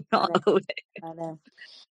Ali, not Ole. I know.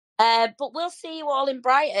 But we'll see you all in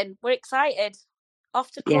Brighton. We're excited.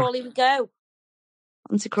 Off to Crawley we go.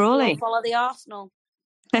 On to Crawley. We'll follow the Arsenal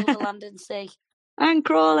to the London Sea. And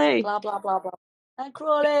Crawley. Blah blah blah blah. And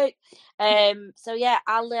Crawley. So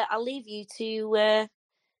I'll leave you to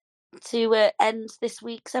end this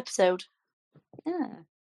week's episode. Yeah.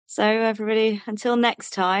 So everybody, until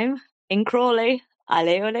next time, in Crawley,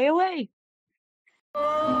 allez, ole away.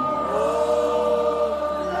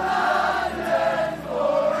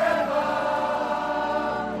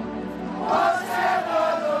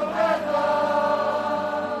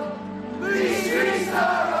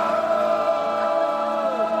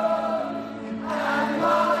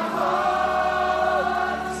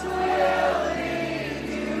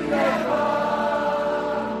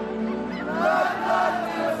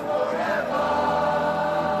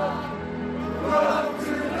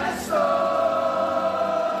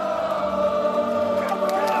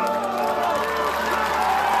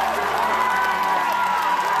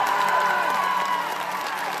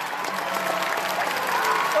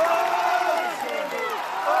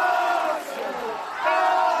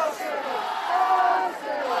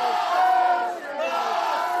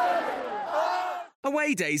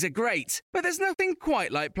 Away days are great, but there's nothing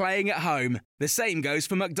quite like playing at home. The same goes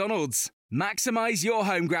for McDonald's. Maximise your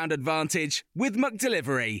home ground advantage with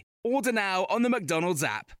McDelivery. Order now on the McDonald's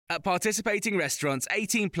app. At participating restaurants,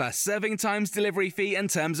 18 plus, serving times, delivery fee and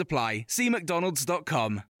terms apply. See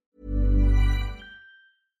mcdonalds.com.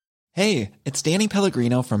 Hey, it's Danny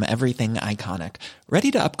Pellegrino from Everything Iconic.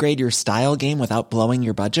 Ready to upgrade your style game without blowing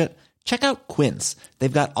your budget? Check out Quince.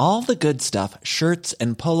 They've got all the good stuff, shirts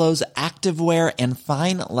and polos, activewear, and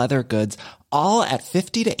fine leather goods, all at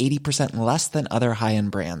 50 to 80% less than other high-end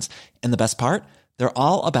brands. And the best part? They're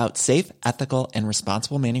all about safe, ethical, and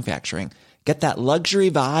responsible manufacturing. Get that luxury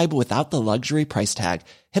vibe without the luxury price tag.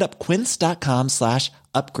 Hit up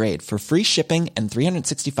quince.com/upgrade for free shipping and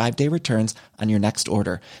 365-day returns on your next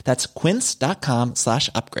order. That's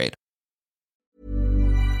quince.com/upgrade.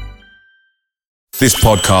 This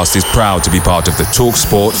podcast is proud to be part of the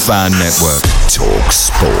TalkSport Fan Network.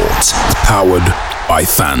 TalkSport. Powered by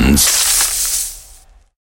fans.